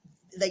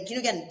 you know,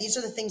 again, these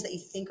are the things that you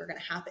think are going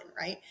to happen,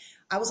 right?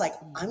 I was like,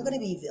 I'm going to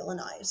be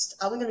villainized.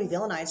 I'm going to be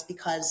villainized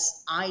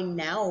because I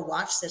now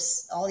watch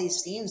all these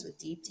scenes with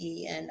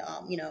Deepti and,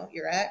 you know,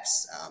 your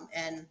ex.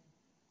 And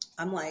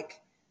I'm like,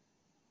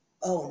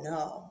 oh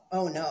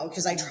no.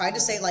 Cause I tried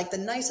to say like the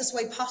nicest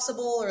way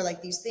possible, or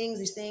like these things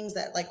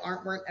that like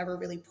weren't ever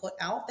really put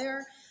out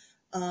there.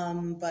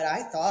 But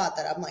I thought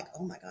that I'm like,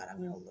 oh my God, I'm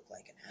going to look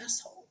like an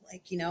asshole.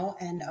 Like, you know,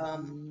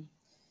 and,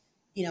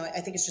 you know, I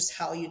think it's just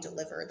how you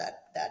deliver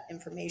that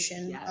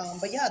information. Yes,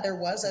 but yeah, there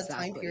was a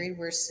time exactly. period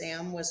where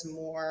Sam was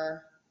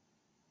more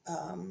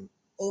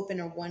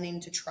open or wanting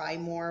to try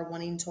more,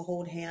 wanting to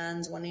hold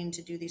hands, wanting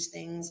to do these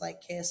things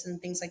like kiss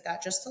and things like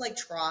that, just to like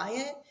try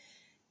it.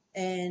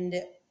 And,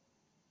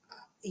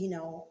 you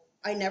know,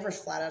 I never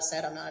flat out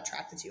said I'm not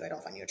attracted to you. I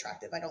don't find you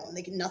attractive. I don't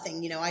like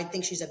nothing. You know, I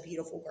think she's a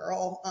beautiful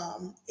girl.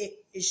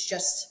 It's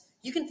just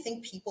you can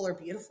think people are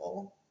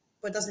beautiful,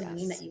 but it doesn't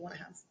mean that you want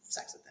to have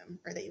sex with them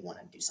or that you want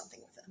to do something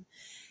with them.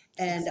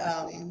 And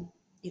Exactly.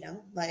 you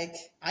know, like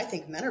I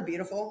think men are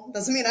beautiful.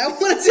 Doesn't mean I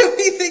want to do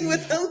anything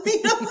with them.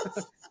 You know.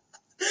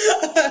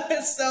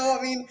 So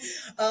I mean,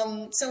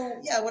 so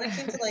yeah, when it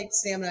came to like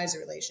Sam and I's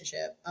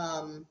relationship,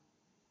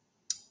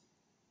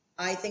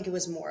 I think it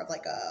was more of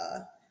like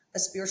a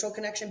spiritual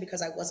connection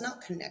because I was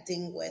not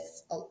connecting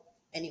with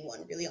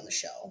anyone really on the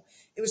show.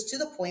 It was to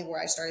the point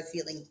where I started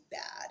feeling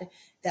bad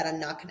that I'm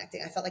not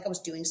connecting. I felt like I was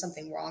doing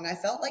something wrong. I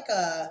felt like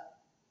oh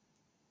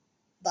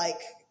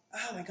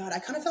my God, I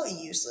kind of felt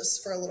useless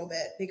for a little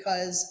bit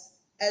because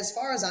as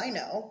far as I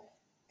know,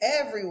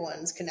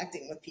 everyone's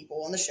connecting with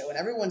people on the show and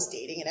everyone's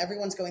dating and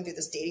everyone's going through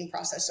this dating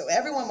process. So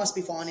everyone must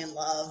be falling in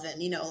love.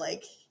 And, you know,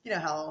 like, you know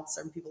how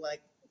certain people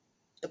like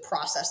the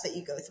process that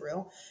you go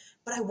through,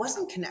 but I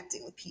wasn't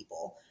connecting with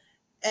people.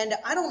 And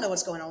I don't know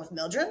what's going on with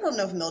Mildred. I don't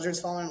know if Mildred's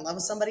falling in love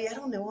with somebody. I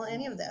don't know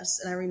any of this.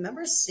 And I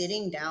remember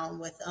sitting down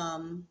with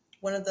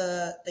one of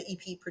the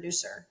EP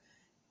producer,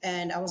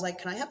 and I was like,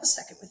 "Can I have a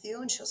second with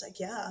you?" And she was like,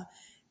 "Yeah."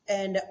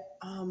 And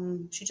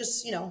she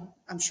just, you know,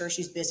 I'm sure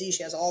she's busy.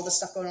 She has all this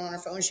stuff going on her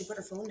phone. She put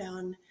her phone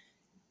down,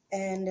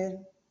 and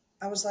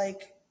I was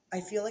like,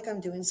 I feel like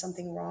I'm doing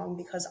something wrong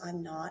because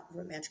I'm not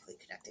romantically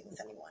connecting with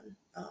anyone.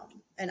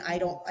 And I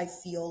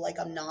feel like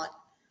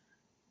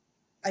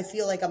I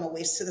feel like I'm a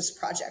waste to this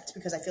project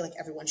because I feel like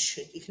everyone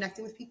should be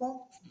connecting with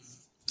people.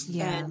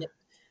 Yeah. And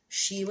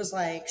she was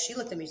like, she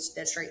looked at me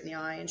dead straight in the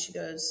eye and she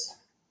goes,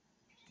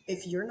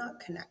 if you're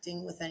not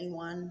connecting with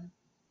anyone,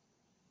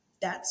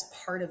 that's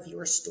part of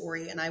your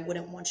story. And I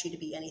wouldn't want you to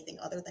be anything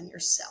other than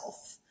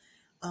yourself.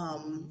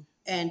 And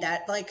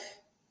that like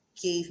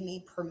gave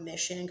me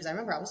permission because I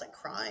remember I was like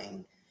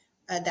crying.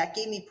 That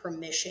gave me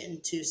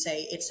permission to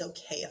say it's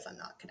okay if I'm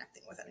not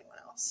connecting with anyone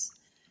else.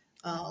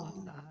 I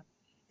love that.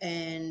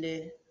 And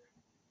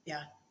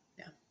yeah.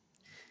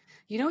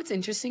 You know, it's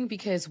interesting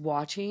because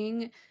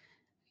watching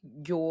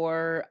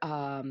your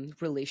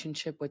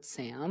relationship with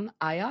Sam,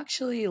 I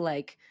actually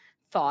like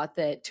thought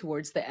that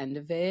towards the end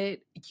of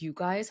it, you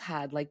guys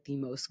had like the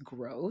most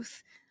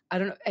growth. I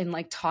don't know, and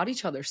like taught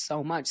each other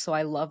so much. So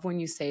I love when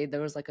you say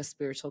there was like a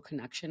spiritual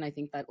connection. I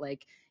think that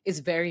like is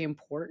very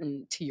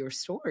important to your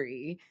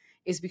story,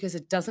 is because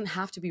it doesn't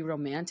have to be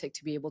romantic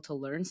to be able to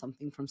learn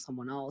something from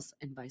someone else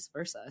and vice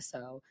versa.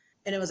 So,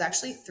 And it was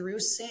actually through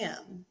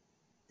Sam.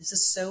 This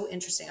is so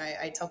interesting.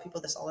 I tell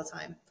people this all the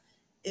time.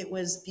 It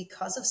was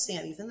because of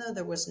Sam, even though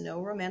there was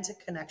no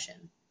romantic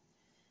connection,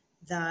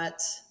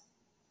 that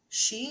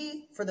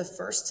she, for the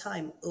first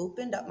time,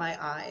 opened up my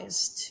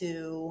eyes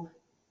to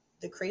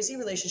the crazy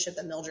relationship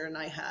that Mildred and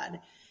I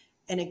had.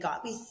 And it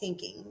got me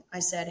thinking. I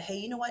said, hey,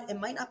 you know what? It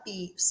might not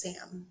be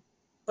Sam,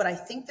 but I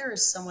think there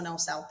is someone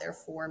else out there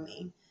for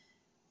me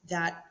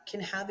that can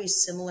have a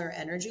similar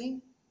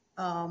energy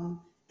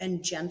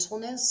and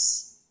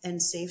gentleness and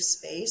safe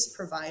space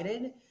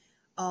provided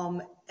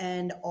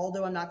And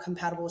although I'm not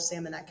compatible with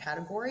Sam in that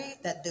category,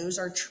 that those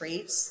are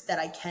traits that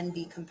I can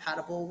be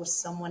compatible with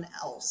someone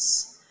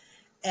else.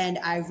 And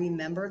I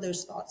remember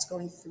those thoughts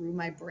going through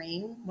my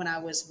brain when I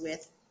was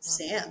with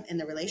Sam in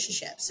the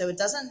relationship. So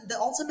the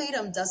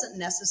ultimatum doesn't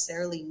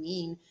necessarily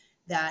mean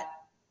that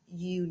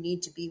you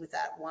need to be with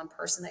that one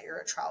person that you're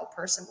a trial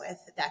person with.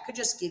 That could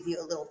just give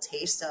you a little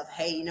taste of,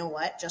 hey, you know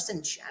what? Just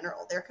in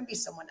general, there can be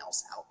someone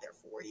else out there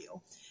for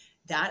you.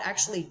 That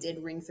actually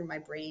did ring through my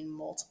brain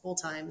multiple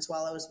times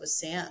while I was with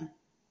Sam.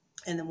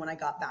 And then when I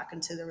got back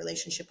into the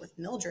relationship with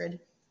Mildred,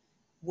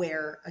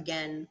 where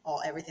again,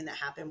 everything that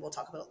happened, we'll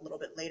talk about a little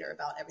bit later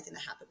about everything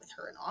that happened with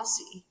her and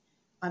Aussie.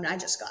 I mean, I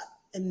just got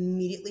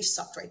immediately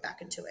sucked right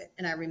back into it.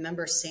 And I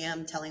remember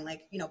Sam telling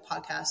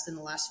podcasts in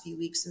the last few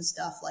weeks and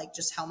stuff, like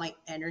just how my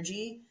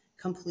energy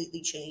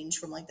completely changed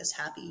from like this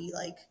happy,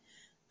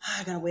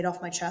 I got to weight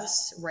off my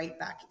chest right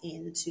back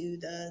into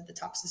the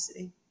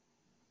toxicity.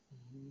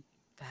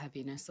 The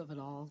heaviness of it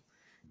all.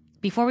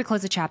 Before we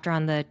close the chapter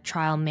on the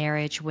trial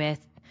marriage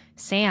with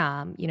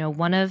Sam,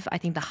 one of, I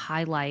think, the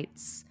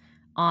highlights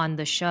on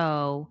the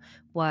show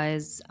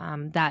was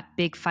that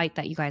big fight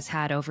that you guys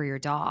had over your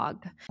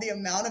dog. The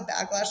amount of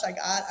backlash I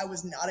got, I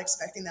was not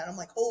expecting that. I'm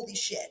like, holy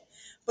shit.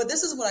 But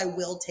this is what I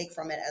will take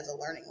from it as a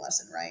learning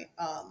lesson, right?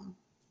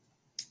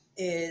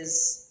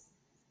 Is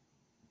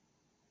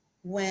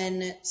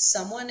when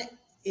someone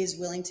is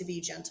willing to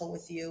be gentle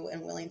with you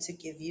and willing to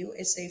give you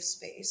a safe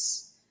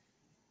space.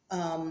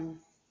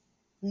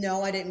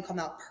 No, I didn't come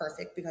out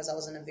perfect because I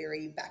was in a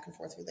very back and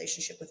forth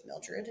relationship with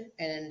Mildred,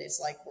 and it's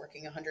like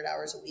working 100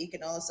 hours a week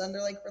and all of a sudden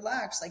they're like,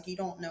 relax. Like you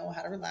don't know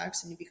how to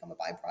relax and you become a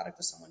byproduct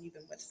of someone you've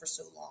been with for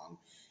so long.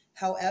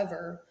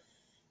 However,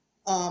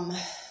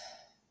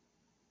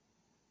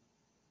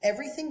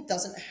 everything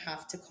doesn't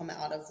have to come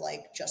out of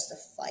like just a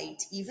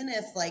fight, even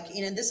if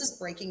this is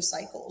breaking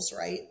cycles,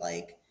 right?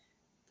 Like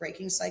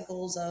breaking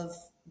cycles of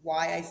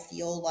why I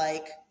feel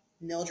like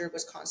Mildred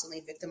was constantly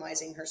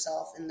victimizing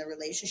herself in the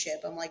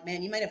relationship. I'm like,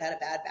 man, you might have had a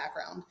bad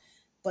background,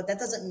 but that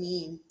doesn't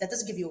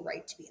give you a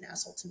right to be an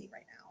asshole to me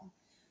right now.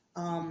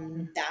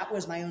 That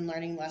was my own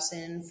learning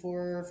lesson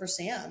for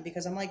Sam,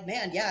 because I'm like,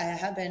 man, yeah, I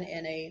have been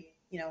in a,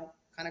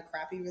 kind of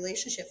crappy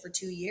relationship for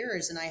 2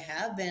 years. And I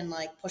have been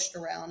like pushed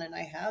around and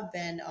I have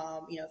been,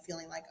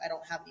 feeling like I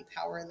don't have any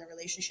power in the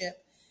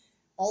relationship.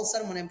 All of a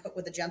sudden when I'm put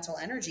with a gentle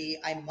energy,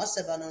 I must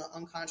have on an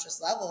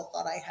unconscious level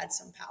thought I had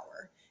some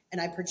power. And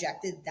I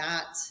projected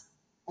that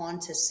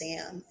onto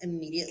Sam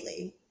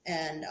immediately.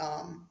 And,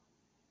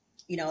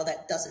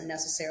 that doesn't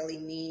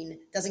necessarily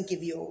doesn't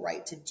give you a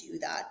right to do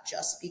that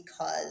just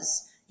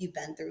because you've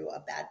been through a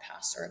bad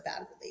past or a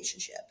bad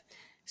relationship.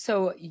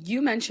 So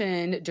you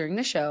mentioned during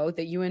the show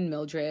that you and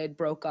Mildred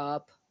broke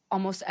up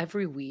almost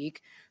every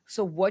week.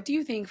 So what do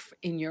you think,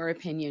 in your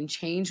opinion,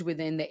 changed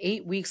within the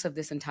 8 weeks of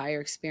this entire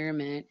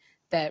experiment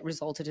that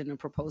resulted in a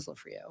proposal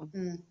for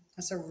you?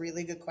 That's a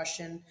really good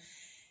question.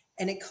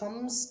 And it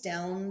comes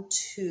down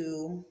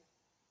to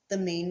the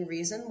main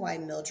reason why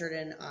Mildred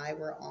and I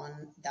were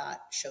on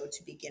that show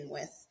to begin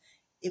with.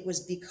 It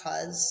was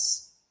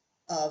because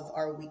of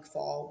our weak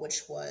fall,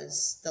 which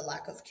was the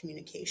lack of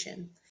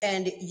communication.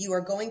 And you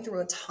are going through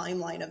a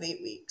timeline of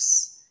 8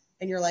 weeks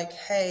and you're like,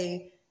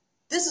 hey,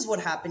 this is what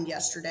happened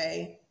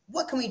yesterday.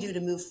 What can we do to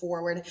move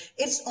forward?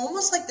 It's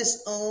almost like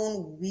this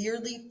own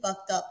weirdly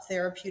fucked up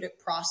therapeutic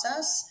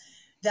process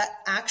that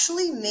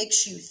actually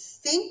makes you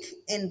think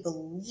and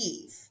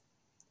believe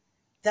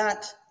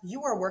that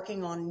you are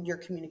working on your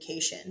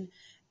communication.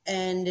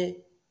 And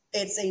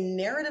it's a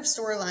narrative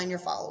storyline you're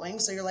following.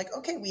 So you're like,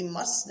 okay, we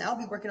must now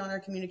be working on our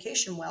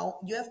communication. Well,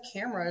 you have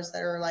cameras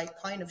that are like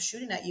kind of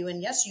shooting at you.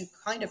 And yes, you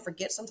kind of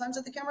forget sometimes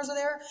that the cameras are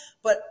there,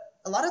 but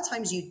a lot of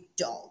times you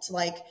don't.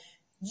 Like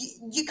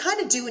you kind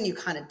of do and you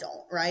kind of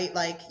don't, right?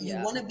 Like you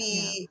want to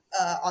be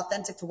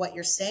authentic to what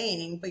you're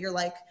saying, but you're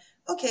like,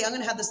 okay, I'm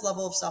going to have this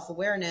level of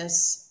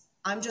self-awareness.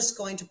 I'm just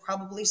going to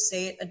probably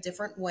say it a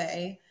different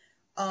way.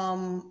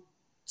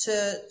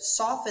 To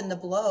soften the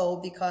blow,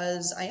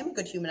 because I am a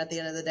good human at the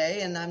end of the day.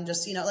 And I'm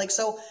just,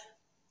 so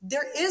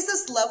there is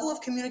this level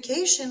of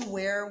communication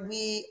where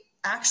we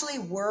actually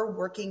were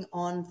working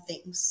on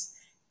things.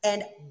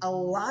 And a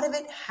lot of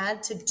it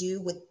had to do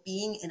with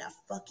being in a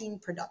fucking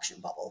production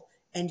bubble.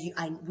 And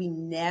we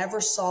never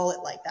saw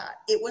it like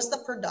that. It was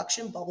the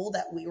production bubble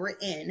that we were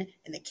in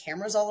and the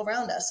cameras all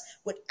around us,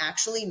 what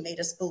actually made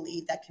us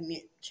believe that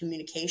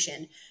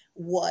communication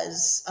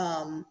was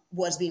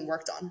being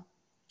worked on.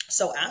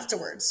 So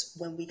afterwards,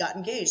 when we got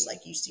engaged,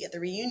 like you see at the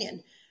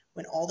reunion,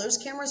 when all those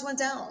cameras went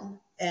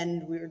down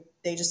and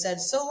they just said,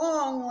 so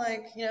long,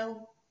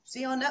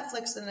 see you on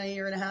Netflix in a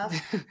year and a half.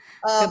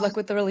 Good luck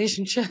with the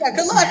relationship. Yeah,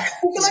 good luck.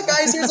 Good luck,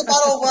 guys. Here's a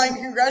bottle of wine.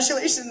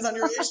 Congratulations on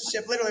your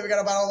relationship. Literally, we got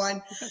a bottle of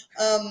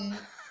wine.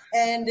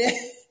 And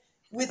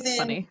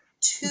within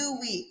 2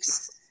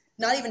 weeks,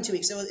 not even 2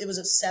 weeks, it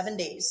was 7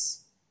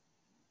 days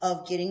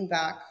of getting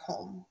back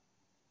home,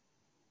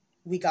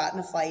 we got in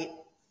a fight.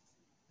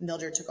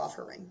 Mildred took off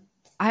her ring.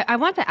 I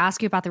wanted to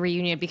ask you about the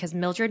reunion because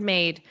Mildred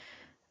made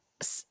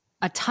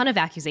a ton of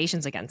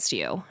accusations against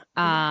you.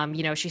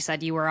 You know, she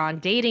said you were on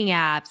dating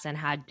apps and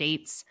had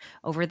dates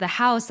over the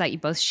house that you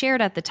both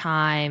shared at the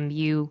time.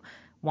 You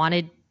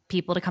wanted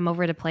people to come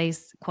over to play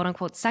quote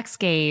unquote sex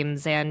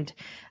games. And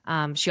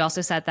she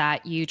also said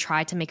that you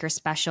tried to make your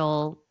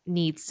special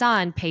needs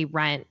son pay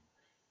rent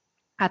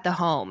at the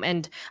home.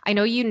 And I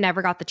know you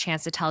never got the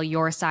chance to tell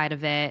your side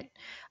of it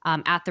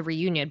at the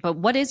reunion, but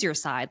what is your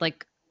side?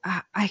 Like,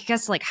 I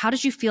guess, like, how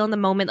did you feel in the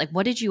moment? Like,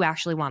 what did you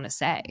actually want to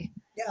say?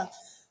 Yeah.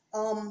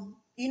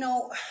 You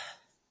know,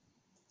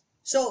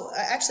 so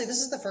actually,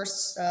 this is the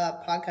first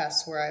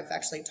podcast where I've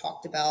actually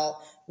talked about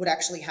what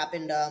actually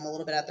happened a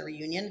little bit at the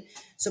reunion.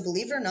 So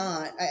believe it or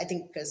not, I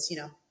think because, you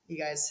know, you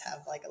guys have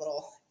like a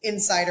little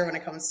insider when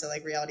it comes to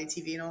like reality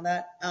TV and all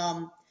that.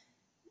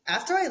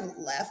 After I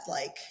left,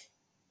 like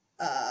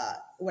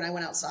when I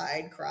went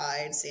outside,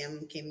 cried,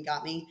 Sam came and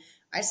got me.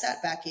 I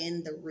sat back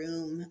in the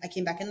room. I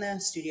came back in the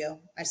studio.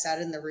 I sat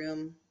in the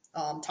room,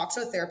 talked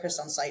to a therapist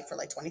on site for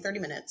like 20, 30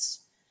 minutes.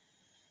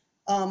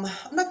 I'm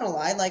not going to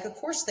lie. Like, of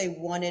course they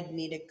wanted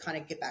me to kind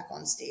of get back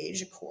on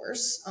stage. Of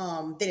course,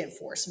 they didn't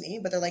force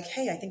me, but they're like,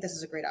 hey, I think this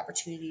is a great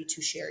opportunity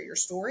to share your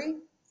story.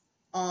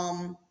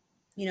 You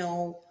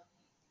know,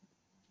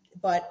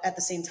 but at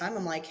the same time,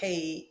 I'm like,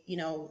 hey, you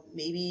know,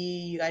 maybe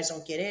you guys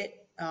don't get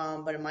it.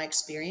 But in my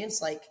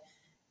experience, like,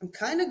 I'm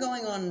kind of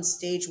going on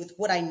stage with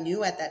what I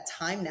knew at that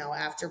time now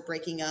after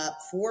breaking up,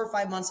 4 or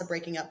 5 months of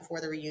breaking up before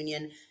the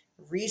reunion,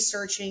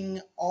 researching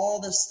all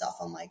this stuff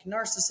on like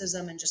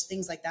narcissism and just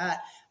things like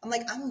that. I'm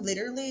like, I'm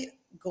literally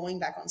going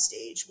back on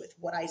stage with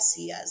what I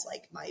see as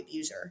like my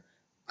abuser.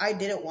 I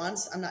did it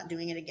once. I'm not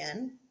doing it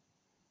again.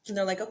 And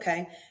they're like,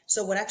 okay.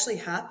 So what actually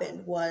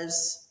happened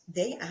was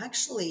they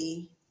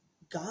actually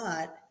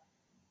got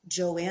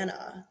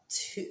Joanna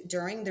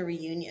during the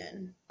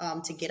reunion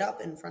to get up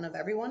in front of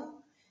everyone,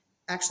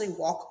 actually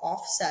walk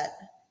off set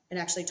and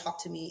actually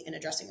talk to me in a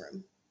dressing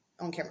room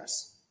on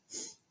cameras.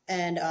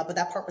 And but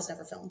that part was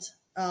never filmed.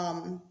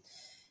 And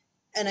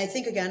I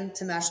think, again,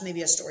 to match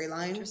maybe a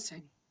storyline.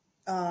 Interesting.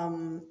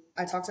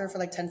 I talked to her for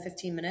like 10,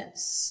 15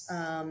 minutes.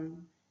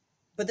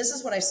 But this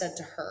is what I said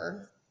to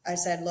her. I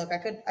said, look,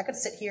 I could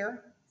sit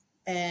here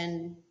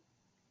and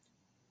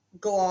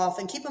go off,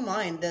 and keep in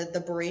mind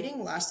the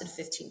berating lasted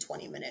 15,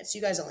 20 minutes.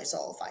 You guys only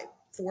saw 4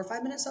 or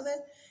 5 minutes of it.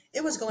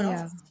 It was going on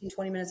for 15,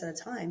 20 minutes at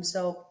a time.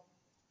 So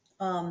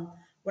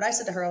what I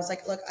said to her, I was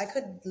like, look, I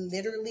could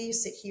literally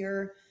sit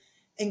here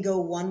and go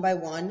one by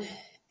one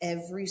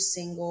every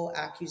single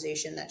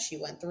accusation that she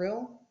went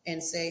through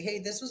and say, hey,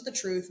 this was the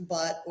truth,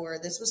 but, or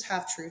this was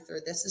half truth, or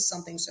this is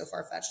something so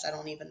far-fetched, I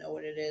don't even know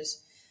what it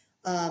is.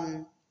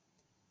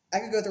 I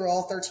could go through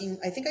all 13,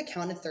 I think I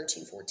counted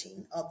 13,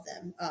 14 of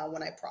them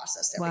when I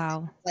processed everything.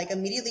 Wow. Like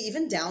immediately,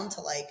 even down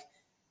to like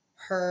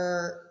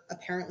her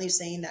apparently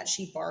saying that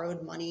she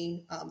borrowed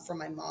money from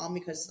my mom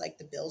because like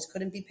the bills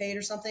couldn't be paid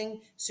or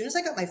something. As soon as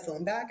I got my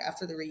phone back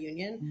after the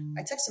reunion,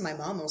 I texted my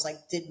mom. I was like,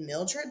 did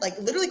Mildred, like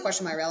literally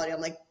question my reality.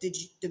 I'm like, did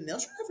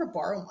Mildred ever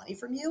borrow money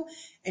from you?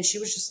 And she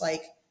was just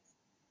like,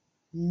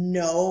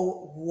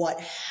 no, what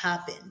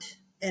happened?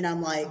 And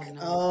I'm like,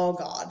 oh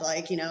God,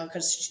 like, you know,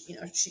 cause you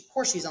know, of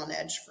course she's on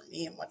edge for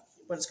me and what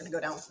is going to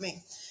go down with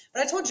me.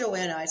 But I told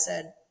Joanna, I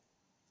said,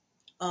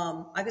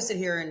 I could sit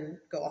here and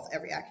go off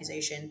every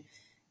accusation,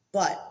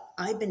 but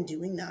I've been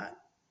doing that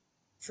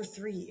for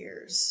 3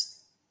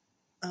 years.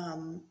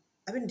 I've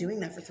been doing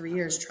that for 3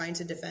 years, trying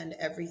to defend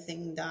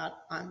everything that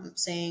I'm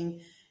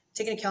saying,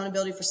 taking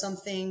accountability for some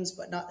things,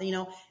 but not, you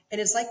know, and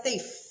it's like they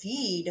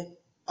feed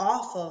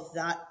off of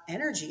that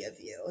energy of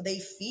you. They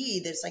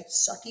feed, it's like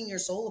sucking your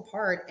soul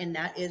apart. And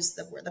that is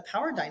where the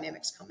power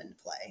dynamics come into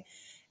play.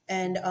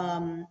 And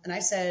I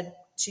said,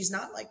 she's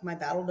not like my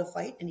battle to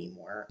fight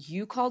anymore.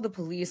 You called the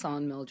police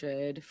on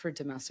Mildred for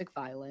domestic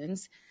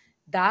violence.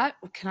 That,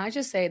 can I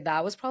just say,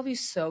 that was probably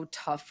so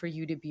tough for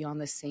you to be on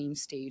the same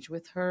stage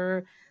with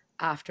her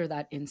after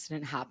that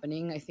incident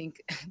happening. I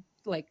think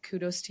like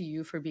kudos to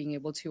you for being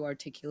able to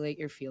articulate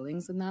your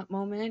feelings in that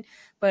moment.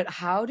 But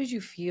how did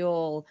you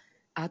feel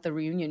at the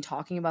reunion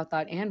talking about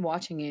that and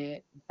watching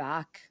it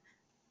back?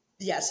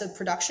 Yeah, so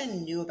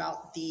production knew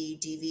about the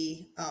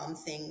DV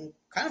thing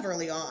kind of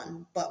early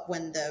on, but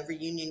when the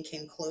reunion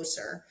came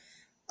closer,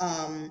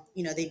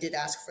 you know, they did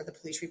ask for the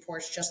police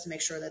reports just to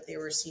make sure that they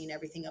were seeing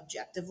everything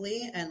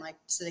objectively and like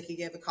so they could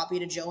give a copy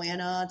to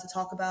Joanna to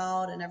talk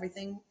about and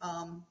everything.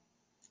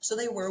 So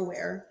they were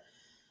aware.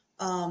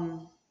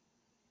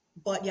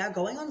 But yeah,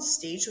 going on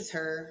stage with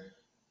her,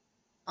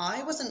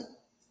 I wasn't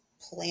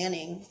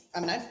planning. I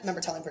mean, I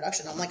remember telling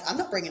production, I'm like, I'm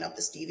not bringing up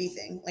this DV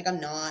thing. Like, I'm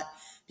not,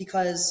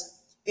 because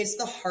it's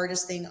the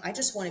hardest thing. I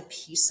just wanted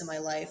peace in my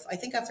life. I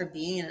think after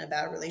being in a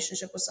bad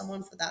relationship with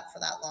someone for that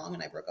long,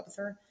 and I broke up with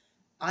her,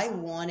 I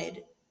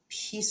wanted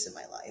peace in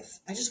my life.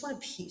 I just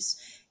wanted peace.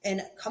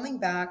 And coming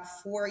back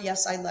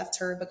yes, I left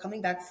her, but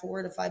coming back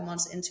 4 to 5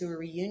 months into a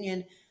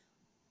reunion,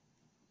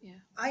 yeah,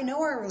 I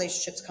know our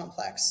relationship's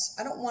complex.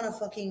 I don't want to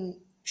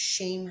fucking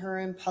shame her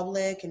in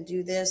public and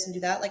do this and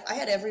do that. Like, I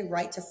had every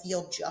right to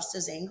feel just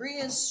as angry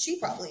as she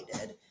probably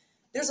did.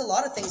 There's a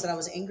lot of things that I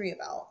was angry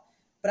about.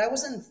 but I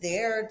wasn't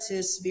there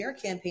to smear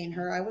campaign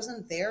her. I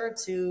wasn't there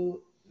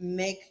to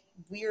make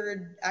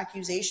weird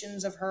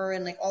accusations of her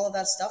and like all of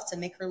that stuff to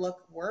make her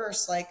look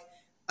worse. Like,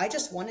 I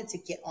just wanted to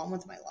get on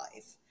with my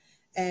life.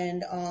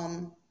 And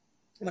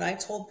when I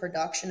told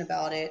production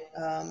about it,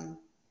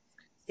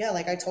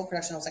 like I told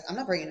production, I was like, I'm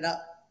not bringing it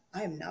up.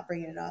 I am not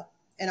bringing it up.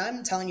 And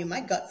I'm telling you, my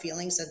gut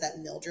feeling said that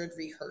Mildred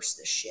rehearsed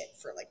this shit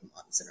for like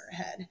months in her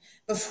head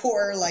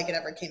before like it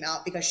ever came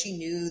out, because she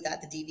knew that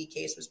the DV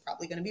case was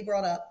probably going to be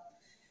brought up.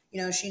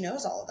 You know, she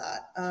knows all of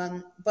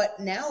that. But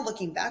now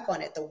looking back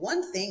on it, the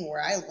one thing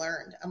where I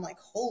learned, I'm like,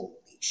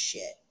 holy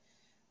shit.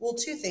 Well,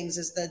 two things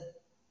is the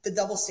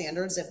double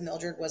standards. If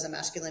Mildred was a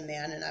masculine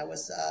man and I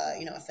was,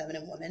 a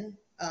feminine woman,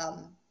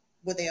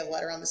 would they have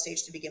let her on the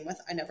stage to begin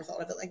with? I never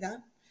thought of it like that.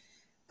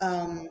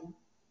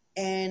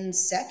 And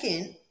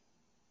second,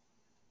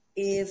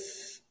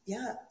 if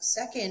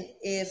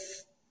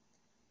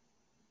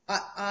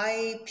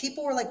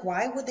people were like,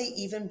 why would they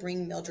even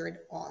bring Mildred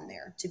on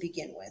there to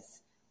begin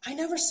with? I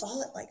never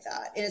saw it like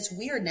that. And it's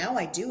weird. Now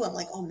I do. I'm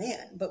like, oh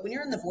man. But when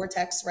you're in the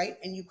vortex, right,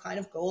 and you kind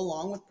of go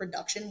along with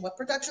production, what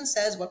production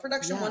says, what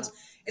production wants,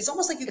 it's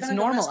almost like you kind of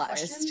don't ask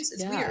questions.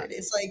 It's weird.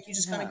 It's like you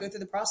just kind of go through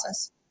the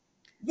process.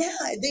 Yeah,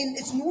 then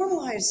it's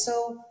normalized.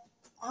 So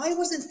I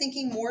wasn't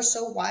thinking more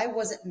so, why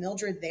wasn't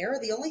Mildred there?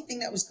 The only thing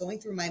that was going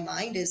through my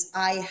mind is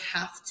I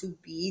have to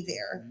be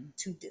there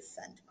to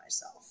defend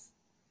myself.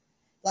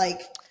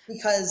 Like,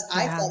 because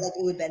I felt like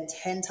it would have been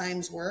 10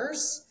 times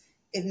worse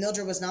if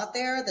Mildred was not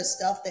there. The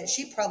stuff that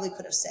she probably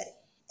could have said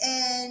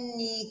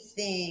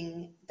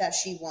anything that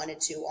she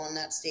wanted to on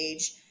that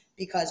stage,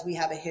 because we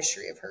have a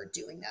history of her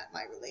doing that in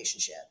my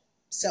relationship.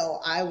 So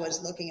I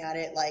was looking at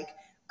it like,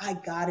 I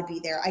gotta be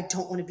there. I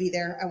don't want to be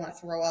there. I want to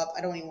throw up.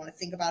 I don't even want to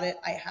think about it.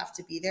 I have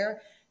to be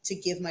there to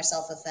give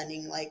myself a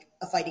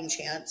fighting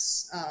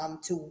chance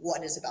to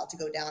what is about to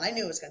go down. I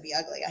knew it was going to be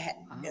ugly. I had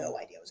no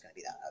idea it was going to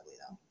be that ugly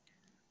though.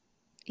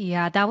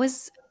 Yeah,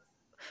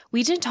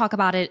 we didn't talk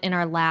about it in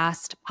our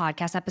last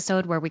podcast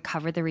episode where we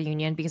covered the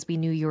reunion because we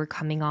knew you were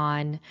coming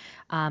on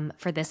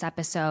for this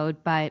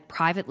episode. But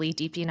privately,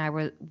 Deepti and I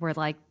were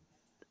like,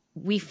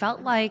 we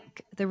felt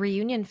like the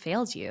reunion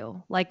failed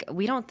you. Like,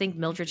 we don't think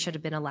Mildred should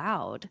have been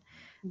allowed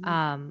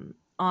on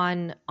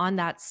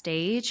that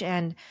stage,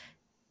 and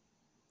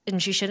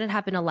she shouldn't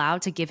have been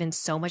allowed to give in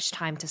so much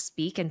time to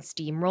speak and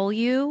steamroll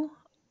you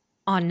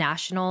on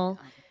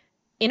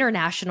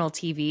international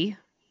TV.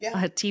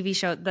 A TV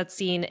show that's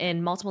seen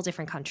in multiple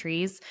different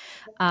countries.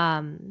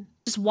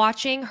 Just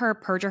watching her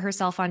perjure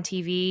herself on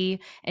TV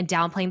and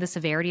downplaying the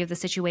severity of the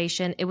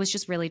situation, it was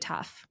just really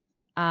tough.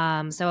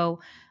 So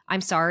I'm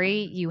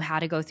sorry you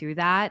had to go through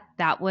that.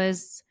 That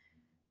was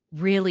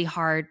really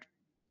hard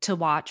to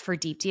watch for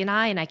Deepti and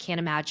I, and I can't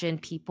imagine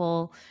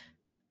people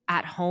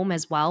at home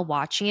as well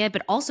watching it,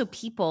 but also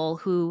people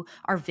who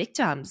are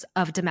victims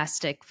of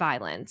domestic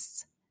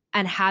violence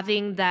and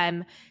having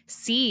them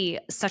see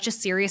such a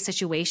serious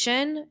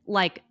situation,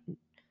 like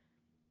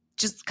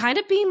just kind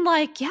of being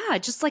like,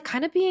 just like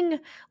kind of being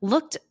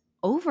looked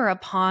over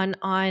upon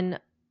on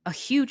a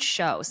huge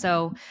show.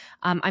 So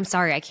I'm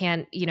sorry, I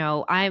can't,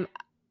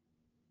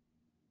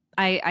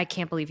 I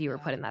can't believe you were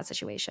put in that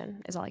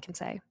situation is all I can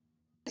say.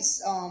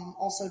 It's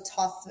also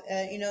tough.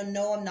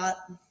 No, I'm not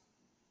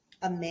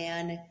a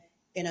man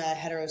in a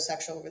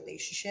heterosexual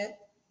relationship,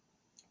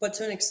 but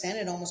to an extent,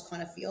 it almost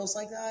kind of feels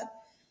like that.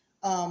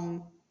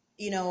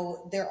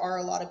 There are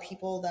a lot of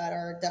people that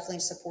are definitely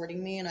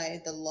supporting me, and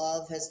the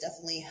love has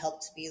definitely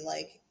helped me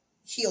like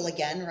heal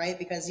again, right?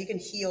 Because you can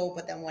heal,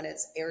 but then when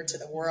it's aired to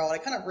the world,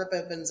 it kind of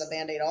opens a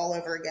Band-Aid all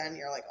over again.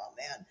 You're like, oh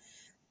man.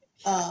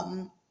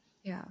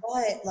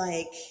 But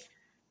like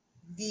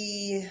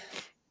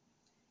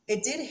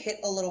it did hit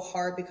a little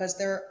hard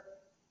because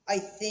I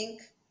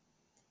think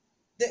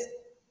that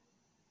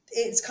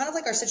it's kind of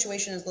like our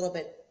situation is a little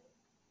bit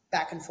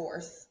back and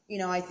forth.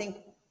 I think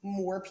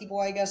more people,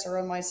 I guess, are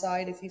on my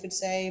side, if you could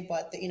say,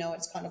 but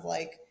it's kind of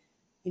like,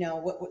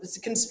 it's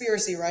a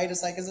conspiracy, right?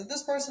 It's like, is it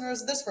this person or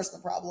is this person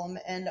the problem?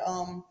 And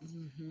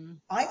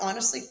I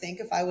honestly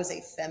think if I was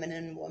a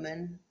feminine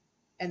woman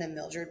and then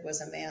Mildred was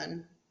a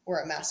man or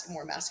a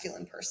more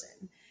masculine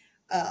person,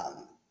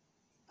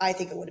 I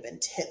think it would have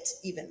been tipped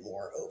even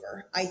more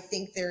over. I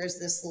think there is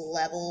this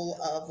level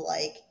of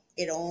like,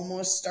 it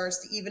almost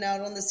starts to even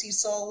out on the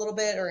seesaw a little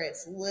bit, or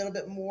it's a little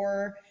bit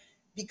more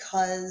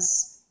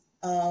because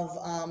of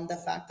the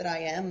fact that I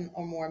am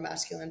a more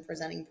masculine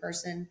presenting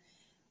person.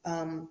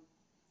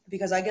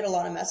 Because I get a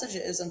lot of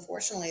messages,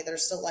 unfortunately, they're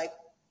still like,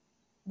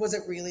 was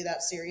it really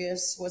that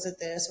serious? Was it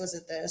this? Was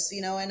it this?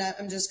 And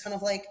I'm just kind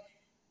of like,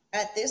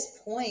 at this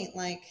point,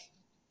 like,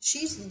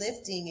 she's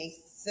lifting a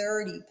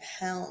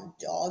 30-pound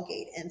dog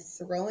gate and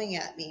throwing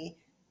at me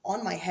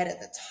on my head at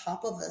the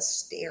top of a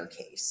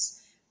staircase.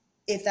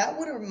 If that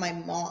would have been my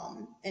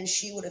mom and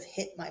she would have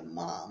hit my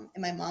mom,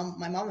 and my mom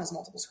has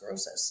multiple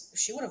sclerosis, if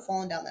she would have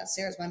fallen down that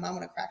stairs, my mom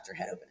would have cracked her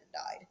head open and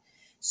died.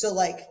 So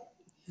like,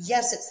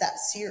 yes, it's that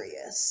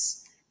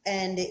serious.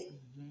 And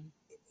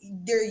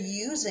they're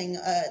using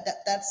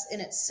that's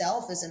in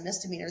itself is a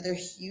misdemeanor. They're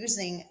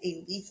using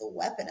a lethal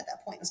weapon at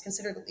that point. It's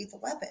considered a lethal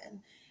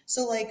weapon.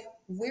 So like,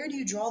 where do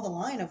you draw the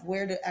line of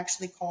where to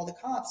actually call the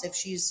cops if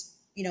she's,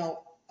 you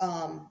know,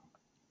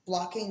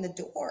 blocking the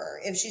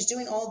door, if she's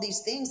doing all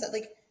these things that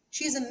like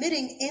she's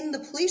admitting in the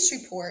police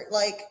report,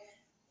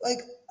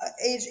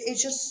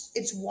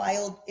 it's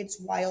wild. It's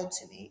wild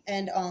to me.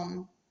 And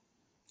I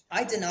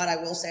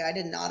will say I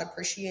did not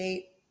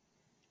appreciate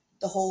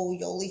the whole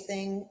Yoli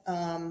thing.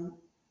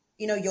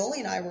 You know, Yoli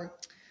and I were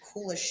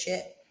cool as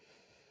shit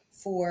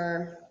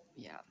for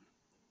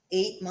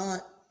 8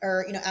 months,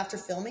 or, you know, after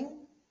filming,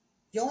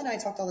 Yoli and I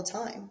talked all the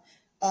time.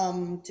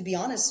 To be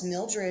honest,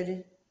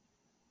 Mildred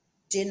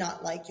did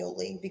not like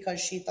Yoli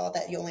because she thought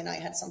that Yoli and I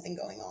had something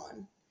going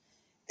on.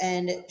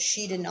 And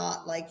she did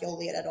not like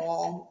Yoli at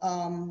all.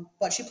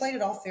 But she played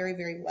it off very,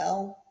 very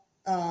well.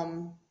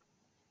 And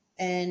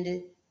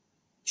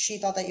she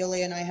thought that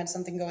Yoli and I had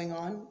something going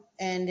on.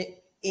 And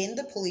in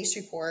the police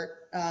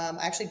report, I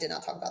actually did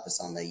not talk about this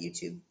on the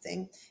YouTube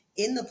thing.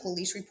 In the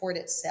police report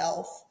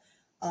itself,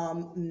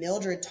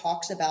 Mildred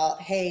talks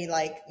about, hey,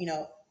 like, you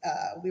know,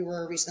 we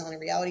were recently on a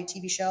reality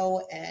TV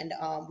show, and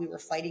we were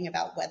fighting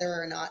about whether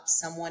or not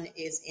someone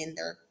is in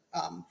their,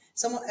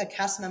 a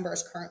cast member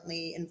is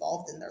currently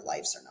involved in their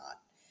lives or not.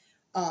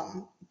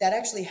 That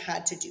actually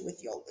had to do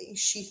with Yoli.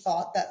 She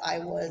thought that I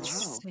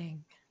was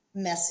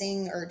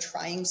messing or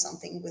trying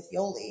something with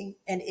Yoli,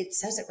 and it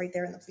says it right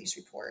there in the police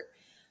report.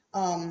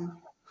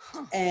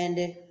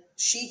 And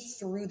she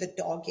threw the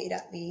dog gate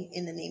at me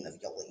in the name of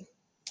Yoli.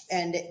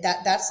 And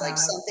that's like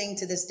something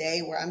to this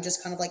day where I'm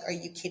just kind of like, are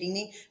you kidding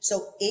me?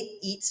 So it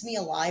eats me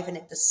alive and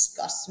it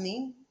disgusts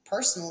me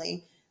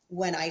personally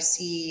when I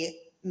see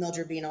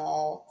Mildred being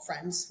all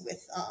friends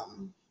with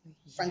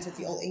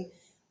Yoli.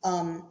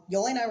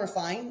 Yoli and I were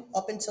fine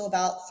up until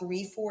about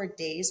 3-4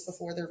 days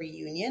before the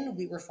reunion.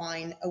 We were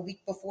fine. A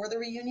week before the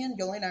reunion,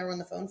 Yoli and I were on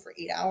the phone for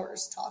 8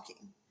 hours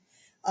talking.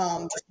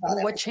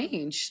 What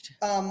changed?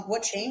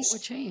 What changed?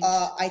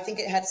 I think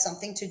it had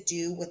something to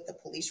do with the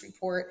police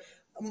report.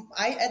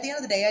 At the end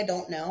of the day, I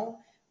don't know,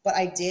 but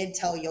I did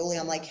tell Yoli,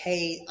 I'm like,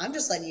 hey, I'm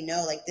just letting you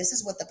know, like, this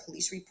is what the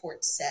police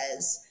report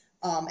says.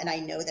 And I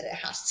know that it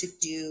has to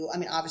do, I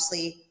mean,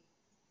 obviously,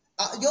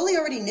 Yoli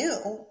already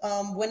knew.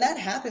 When that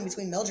happened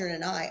between Mildred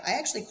and I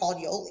actually called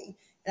Yoli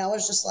and I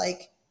was just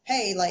like,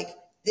 hey, like,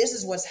 this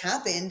is what's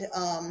happened.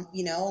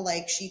 You know,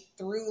 like, she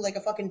threw like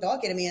a fucking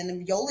dog at me,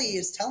 and Yoli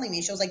is telling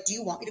me, she was like, do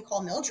you want me to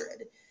call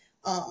Mildred?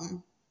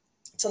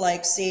 To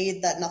like say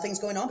that nothing's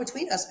going on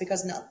between us,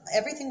 because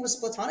everything was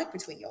platonic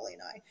between Yoli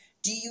and I.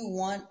 Do you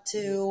want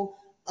to,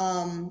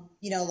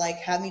 you know, like,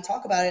 have me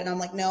talk about it? And I'm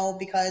like, no,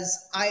 because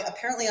I'm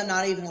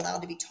not even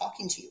allowed to be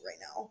talking to you right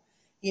now,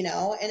 you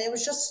know? And it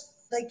was just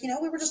like, you know,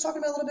 we were just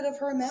talking about a little bit of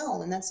her and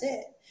Mel, and that's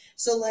it.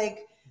 So like,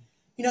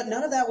 you know,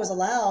 none of that was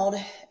allowed.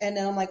 And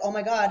then I'm like, oh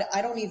my God,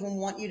 I don't even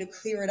want you to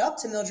clear it up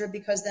to Mildred,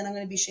 because then I'm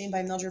going to be shamed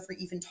by Mildred for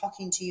even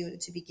talking to you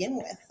to begin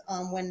with,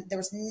 when there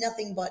was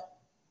nothing but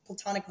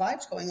platonic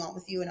vibes going on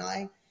with you and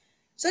I.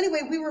 So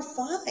anyway, we were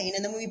fine.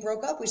 And then when we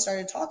broke up, we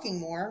started talking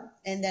more.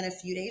 And then a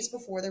few days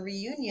before the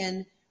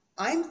reunion,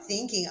 I'm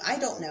thinking, I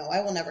don't know,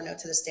 I will never know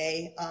to this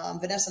day.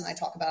 Vanessa and I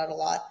talk about it a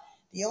lot.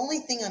 The only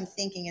thing I'm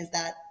thinking is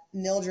that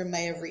Mildred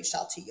may have reached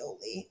out to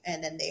Yoli,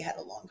 and then they had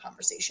a long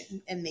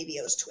conversation, and maybe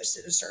it was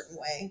twisted a certain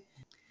way.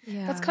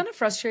 Yeah. That's kind of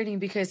frustrating,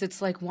 because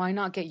it's like, why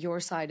not get your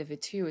side of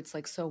it too? It's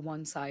like so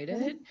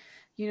one-sided.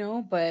 You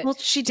know, but well,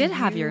 she did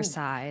have your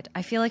side.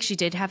 I feel like she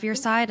did have your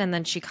side, and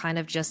then she kind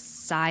of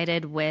just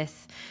sided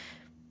with,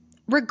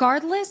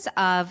 regardless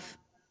of,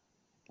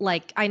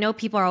 like, I know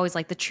people are always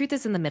like, the truth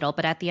is in the middle,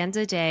 but at the end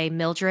of the day,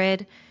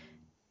 Mildred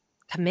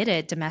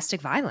committed domestic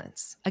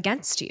violence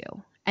against you.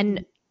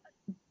 And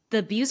the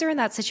abuser in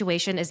that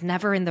situation is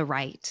never in the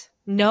right.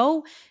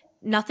 No,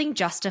 nothing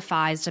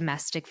justifies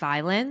domestic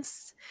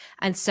violence.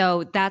 And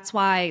so that's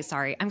why,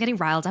 sorry, I'm getting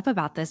riled up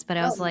about this, but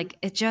I was like,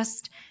 it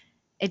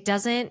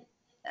doesn't,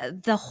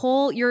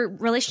 your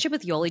relationship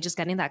with Yoli, just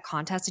getting that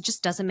contest, it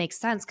just doesn't make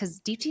sense. Because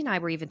Deepti and I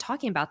were even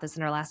talking about this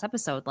in our last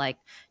episode. Like,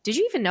 did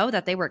you even know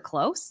that they were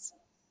close?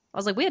 I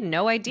was like, we had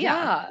no idea.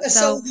 Yeah.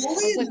 So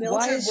Yoli and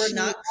Mildred were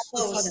not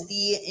close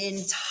the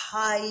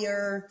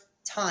entire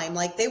time.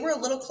 Like, they were a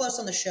little close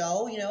on the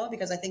show, you know,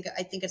 because I think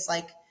it's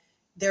like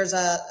there's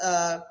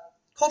a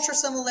culture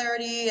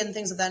similarity and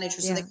things of that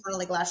nature. So they kind of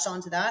like latched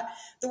on to that.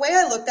 The way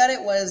I looked at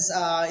it was,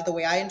 the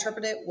way I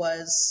interpreted it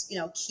was, you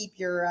know, keep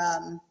your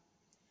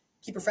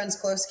friends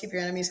close, keep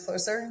your enemies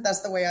closer.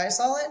 That's the way I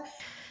saw it.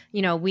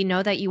 You know, we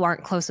know that you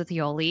aren't close with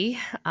Yoli,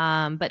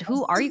 but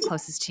who are you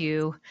closest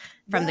to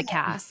from the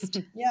cast?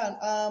 Yeah,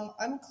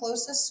 I'm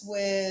closest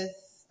with,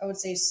 I would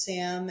say,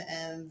 Sam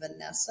and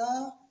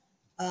Vanessa.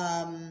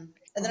 And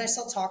then I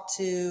still talk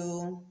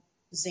to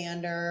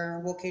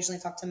Xander. We'll occasionally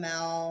talk to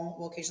Mel.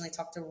 We'll occasionally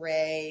talk to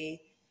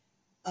Ray.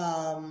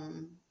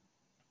 Occasionally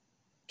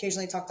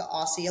talk to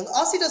Aussie.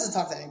 Aussie doesn't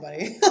talk to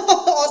anybody.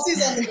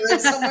 Aussie's on the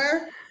grid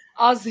somewhere.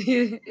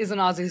 Aussie is in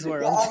Aussie's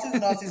world. Yeah, Aussie's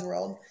in Aussie's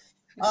world.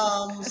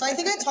 So I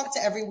think I talk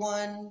to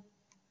everyone.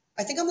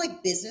 I think I'm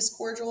like business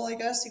cordial, I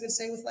guess you could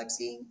say, with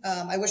Lexi.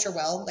 I wish her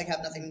well, like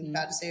have nothing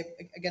bad to say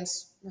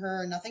against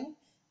her or nothing.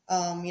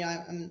 You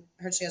know, I'm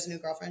heard she has a new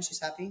girlfriend. She's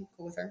happy,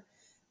 cool with her.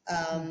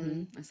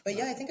 But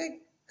yeah, I think I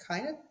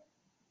kind of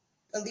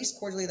at least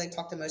cordially like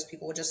talk to most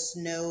people. Just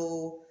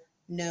no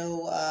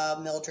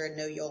Mildred,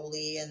 no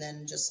Yoli, and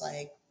then just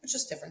like it's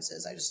just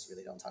differences. I just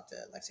really don't talk to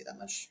Lexi that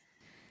much.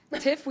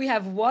 Tiff, we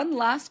have one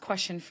last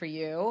question for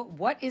you.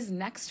 What is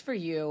next for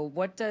you?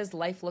 What does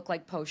life look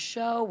like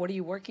post-show? What are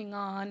you working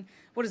on?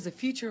 What does the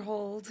future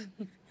hold?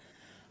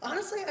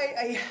 Honestly,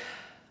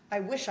 I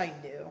wish I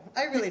knew.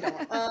 I really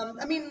don't.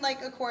 I mean,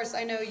 like, of course,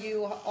 I know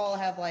you all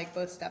have like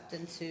both stepped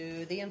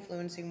into the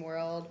influencing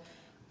world.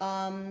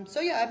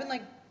 So yeah, I've been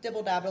like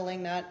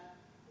dibble-dabbling that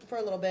for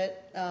a little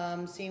bit,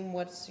 seeing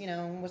what's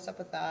up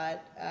with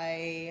that.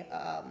 I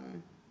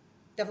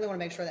definitely want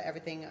to make sure that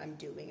everything I'm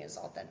doing is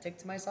authentic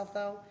to myself,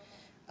 though.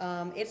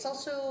 It's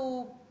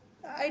also,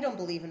 I don't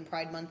believe in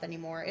Pride Month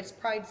anymore. It's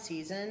Pride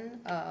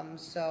season,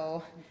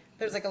 so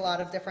there's like a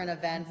lot of different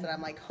events that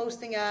I'm like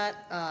hosting at.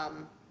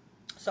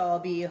 So I'll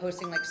be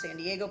hosting like San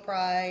Diego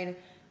Pride.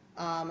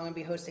 I'm going to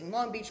be hosting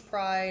Long Beach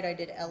Pride. I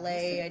did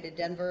LA, I did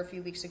Denver a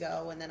few weeks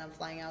ago, and then I'm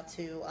flying out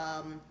to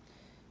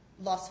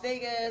Las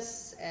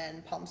Vegas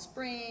and Palm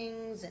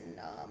Springs and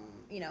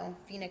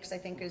Phoenix, I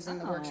think, is in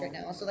the works right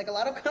now. So like a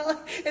lot of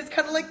it's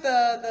kind of like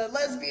the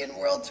lesbian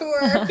world tour.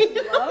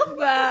 Love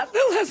that,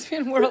 the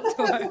lesbian world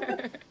tour.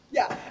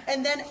 Yeah,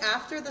 and then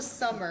after the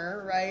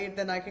summer, right?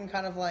 Then I can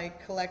kind of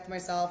like collect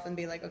myself and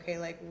be like, okay,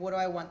 like what do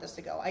I want this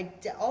to go?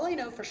 All I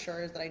know for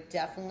sure is that I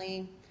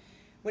definitely,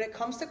 when it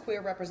comes to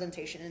queer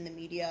representation in the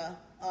media,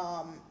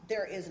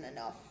 there isn't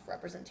enough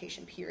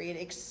representation. Period,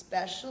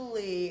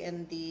 especially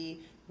in the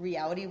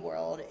reality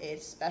world,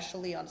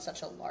 especially on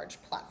such a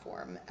large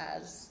platform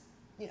as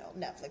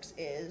Netflix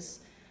is.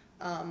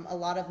 A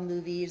lot of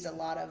movies, a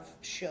lot of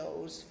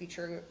shows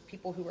feature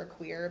people who are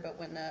queer, but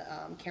when the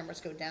cameras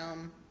go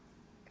down,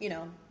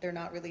 they're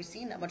not really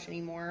seen that much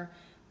anymore.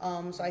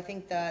 So I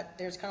think that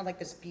there's kind of like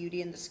this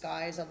beauty in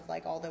disguise of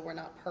like, although we're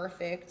not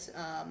perfect,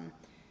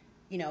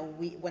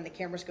 when the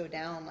cameras go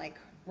down, like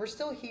we're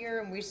still here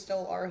and we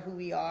still are who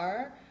we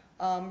are.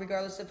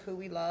 Regardless of who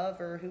we love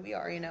or who we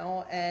are,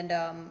 and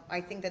I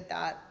think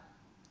that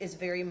is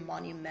very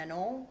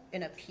monumental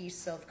in a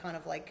piece of kind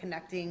of like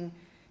connecting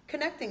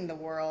the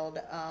world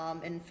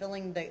and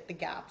filling the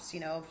gaps,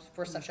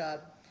 for such a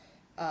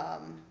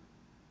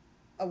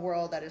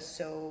world that is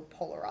so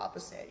polar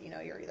opposite.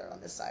 You're either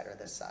on this side or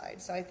this side.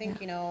 So I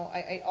think all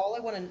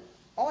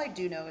I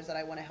do know is that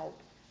I want to help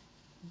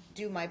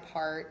do my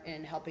part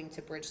in helping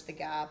to bridge the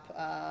gap.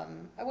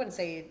 I wouldn't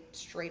say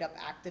straight up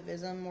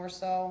activism more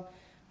so,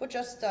 but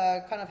just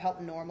kind of help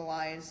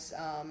normalize,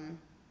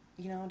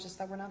 just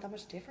that we're not that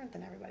much different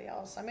than everybody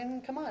else. I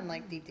mean, come on,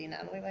 like Deepti and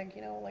Natalie,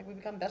 like we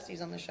become besties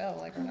on the show.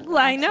 Like, well,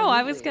 I know.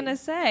 I was gonna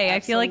say, absolutely. I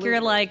feel like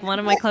you're like one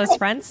of my close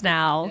friends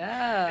now.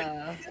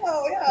 Yeah.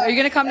 Oh yeah. Are you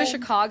gonna come to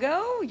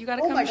Chicago? You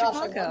gotta come to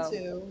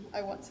Chicago.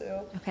 I want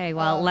to. Okay,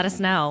 well, let us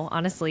know.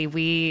 Honestly,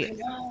 we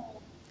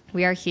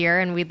are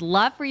here, and we'd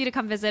love for you to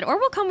come visit, or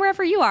we'll come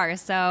wherever you are.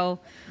 So,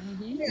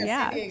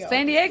 yeah,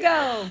 San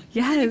Diego.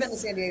 Yes. You've been to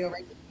San Diego,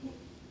 right?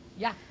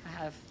 Yeah, I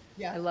have.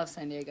 Yeah, I love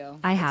San Diego.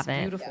 I haven't.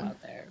 It's beautiful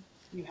out there.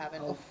 You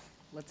haven't. Oh,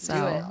 let's do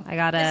it. I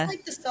gotta. It's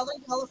like the Southern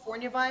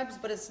California vibes,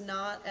 but it's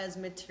not as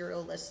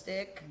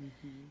materialistic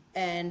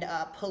and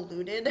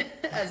polluted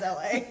as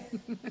LA.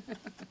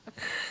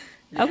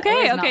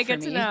 Okay,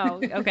 good to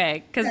know.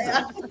 Okay, because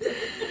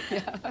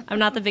I'm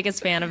not the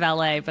biggest fan of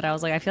LA, but I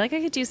was like, I feel like I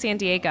could do San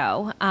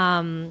Diego. But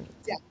I'm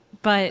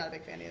not a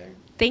big fan either.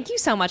 Thank you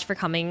so much for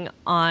coming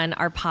on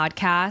our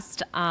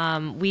podcast.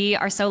 We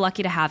are so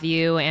lucky to have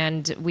you,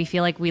 and we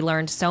feel like we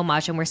learned so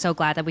much, and we're so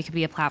glad that we could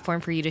be a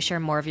platform for you to share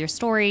more of your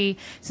story,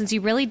 since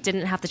you really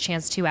didn't have the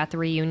chance to at the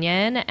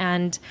reunion.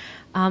 And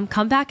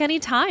come back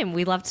anytime.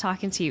 We loved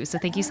talking to you. So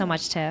thank you so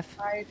much, Tiff.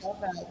 I love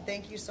that.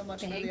 Thank you so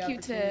much for the opportunity.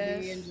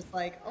 Tiff. And just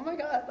like, oh my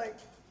God, like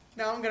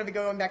now I'm going to be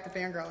going back to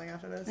fangirling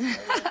after this.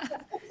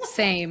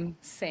 Same.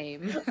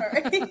 All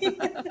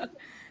right.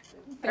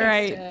 All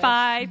right.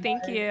 Bye.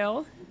 Thank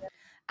you.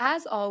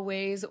 As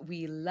always,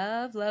 we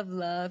love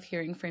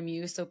hearing from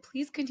you. So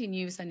please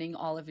continue sending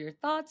all of your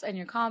thoughts and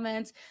your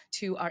comments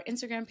to our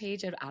Instagram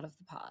page at Out of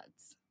the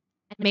Pods.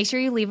 Make sure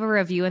you leave a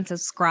review and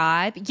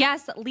subscribe.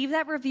 Yes, leave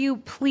that review,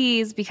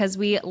 please, because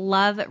we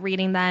love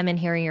reading them and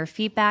hearing your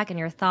feedback and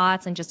your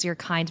thoughts and just your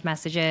kind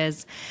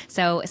messages.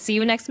 So see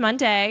you next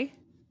Monday.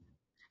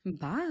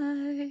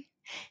 Bye.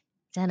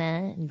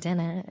 Dun-dun,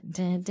 dun-dun,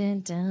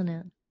 dun-dun,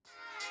 dun-dun.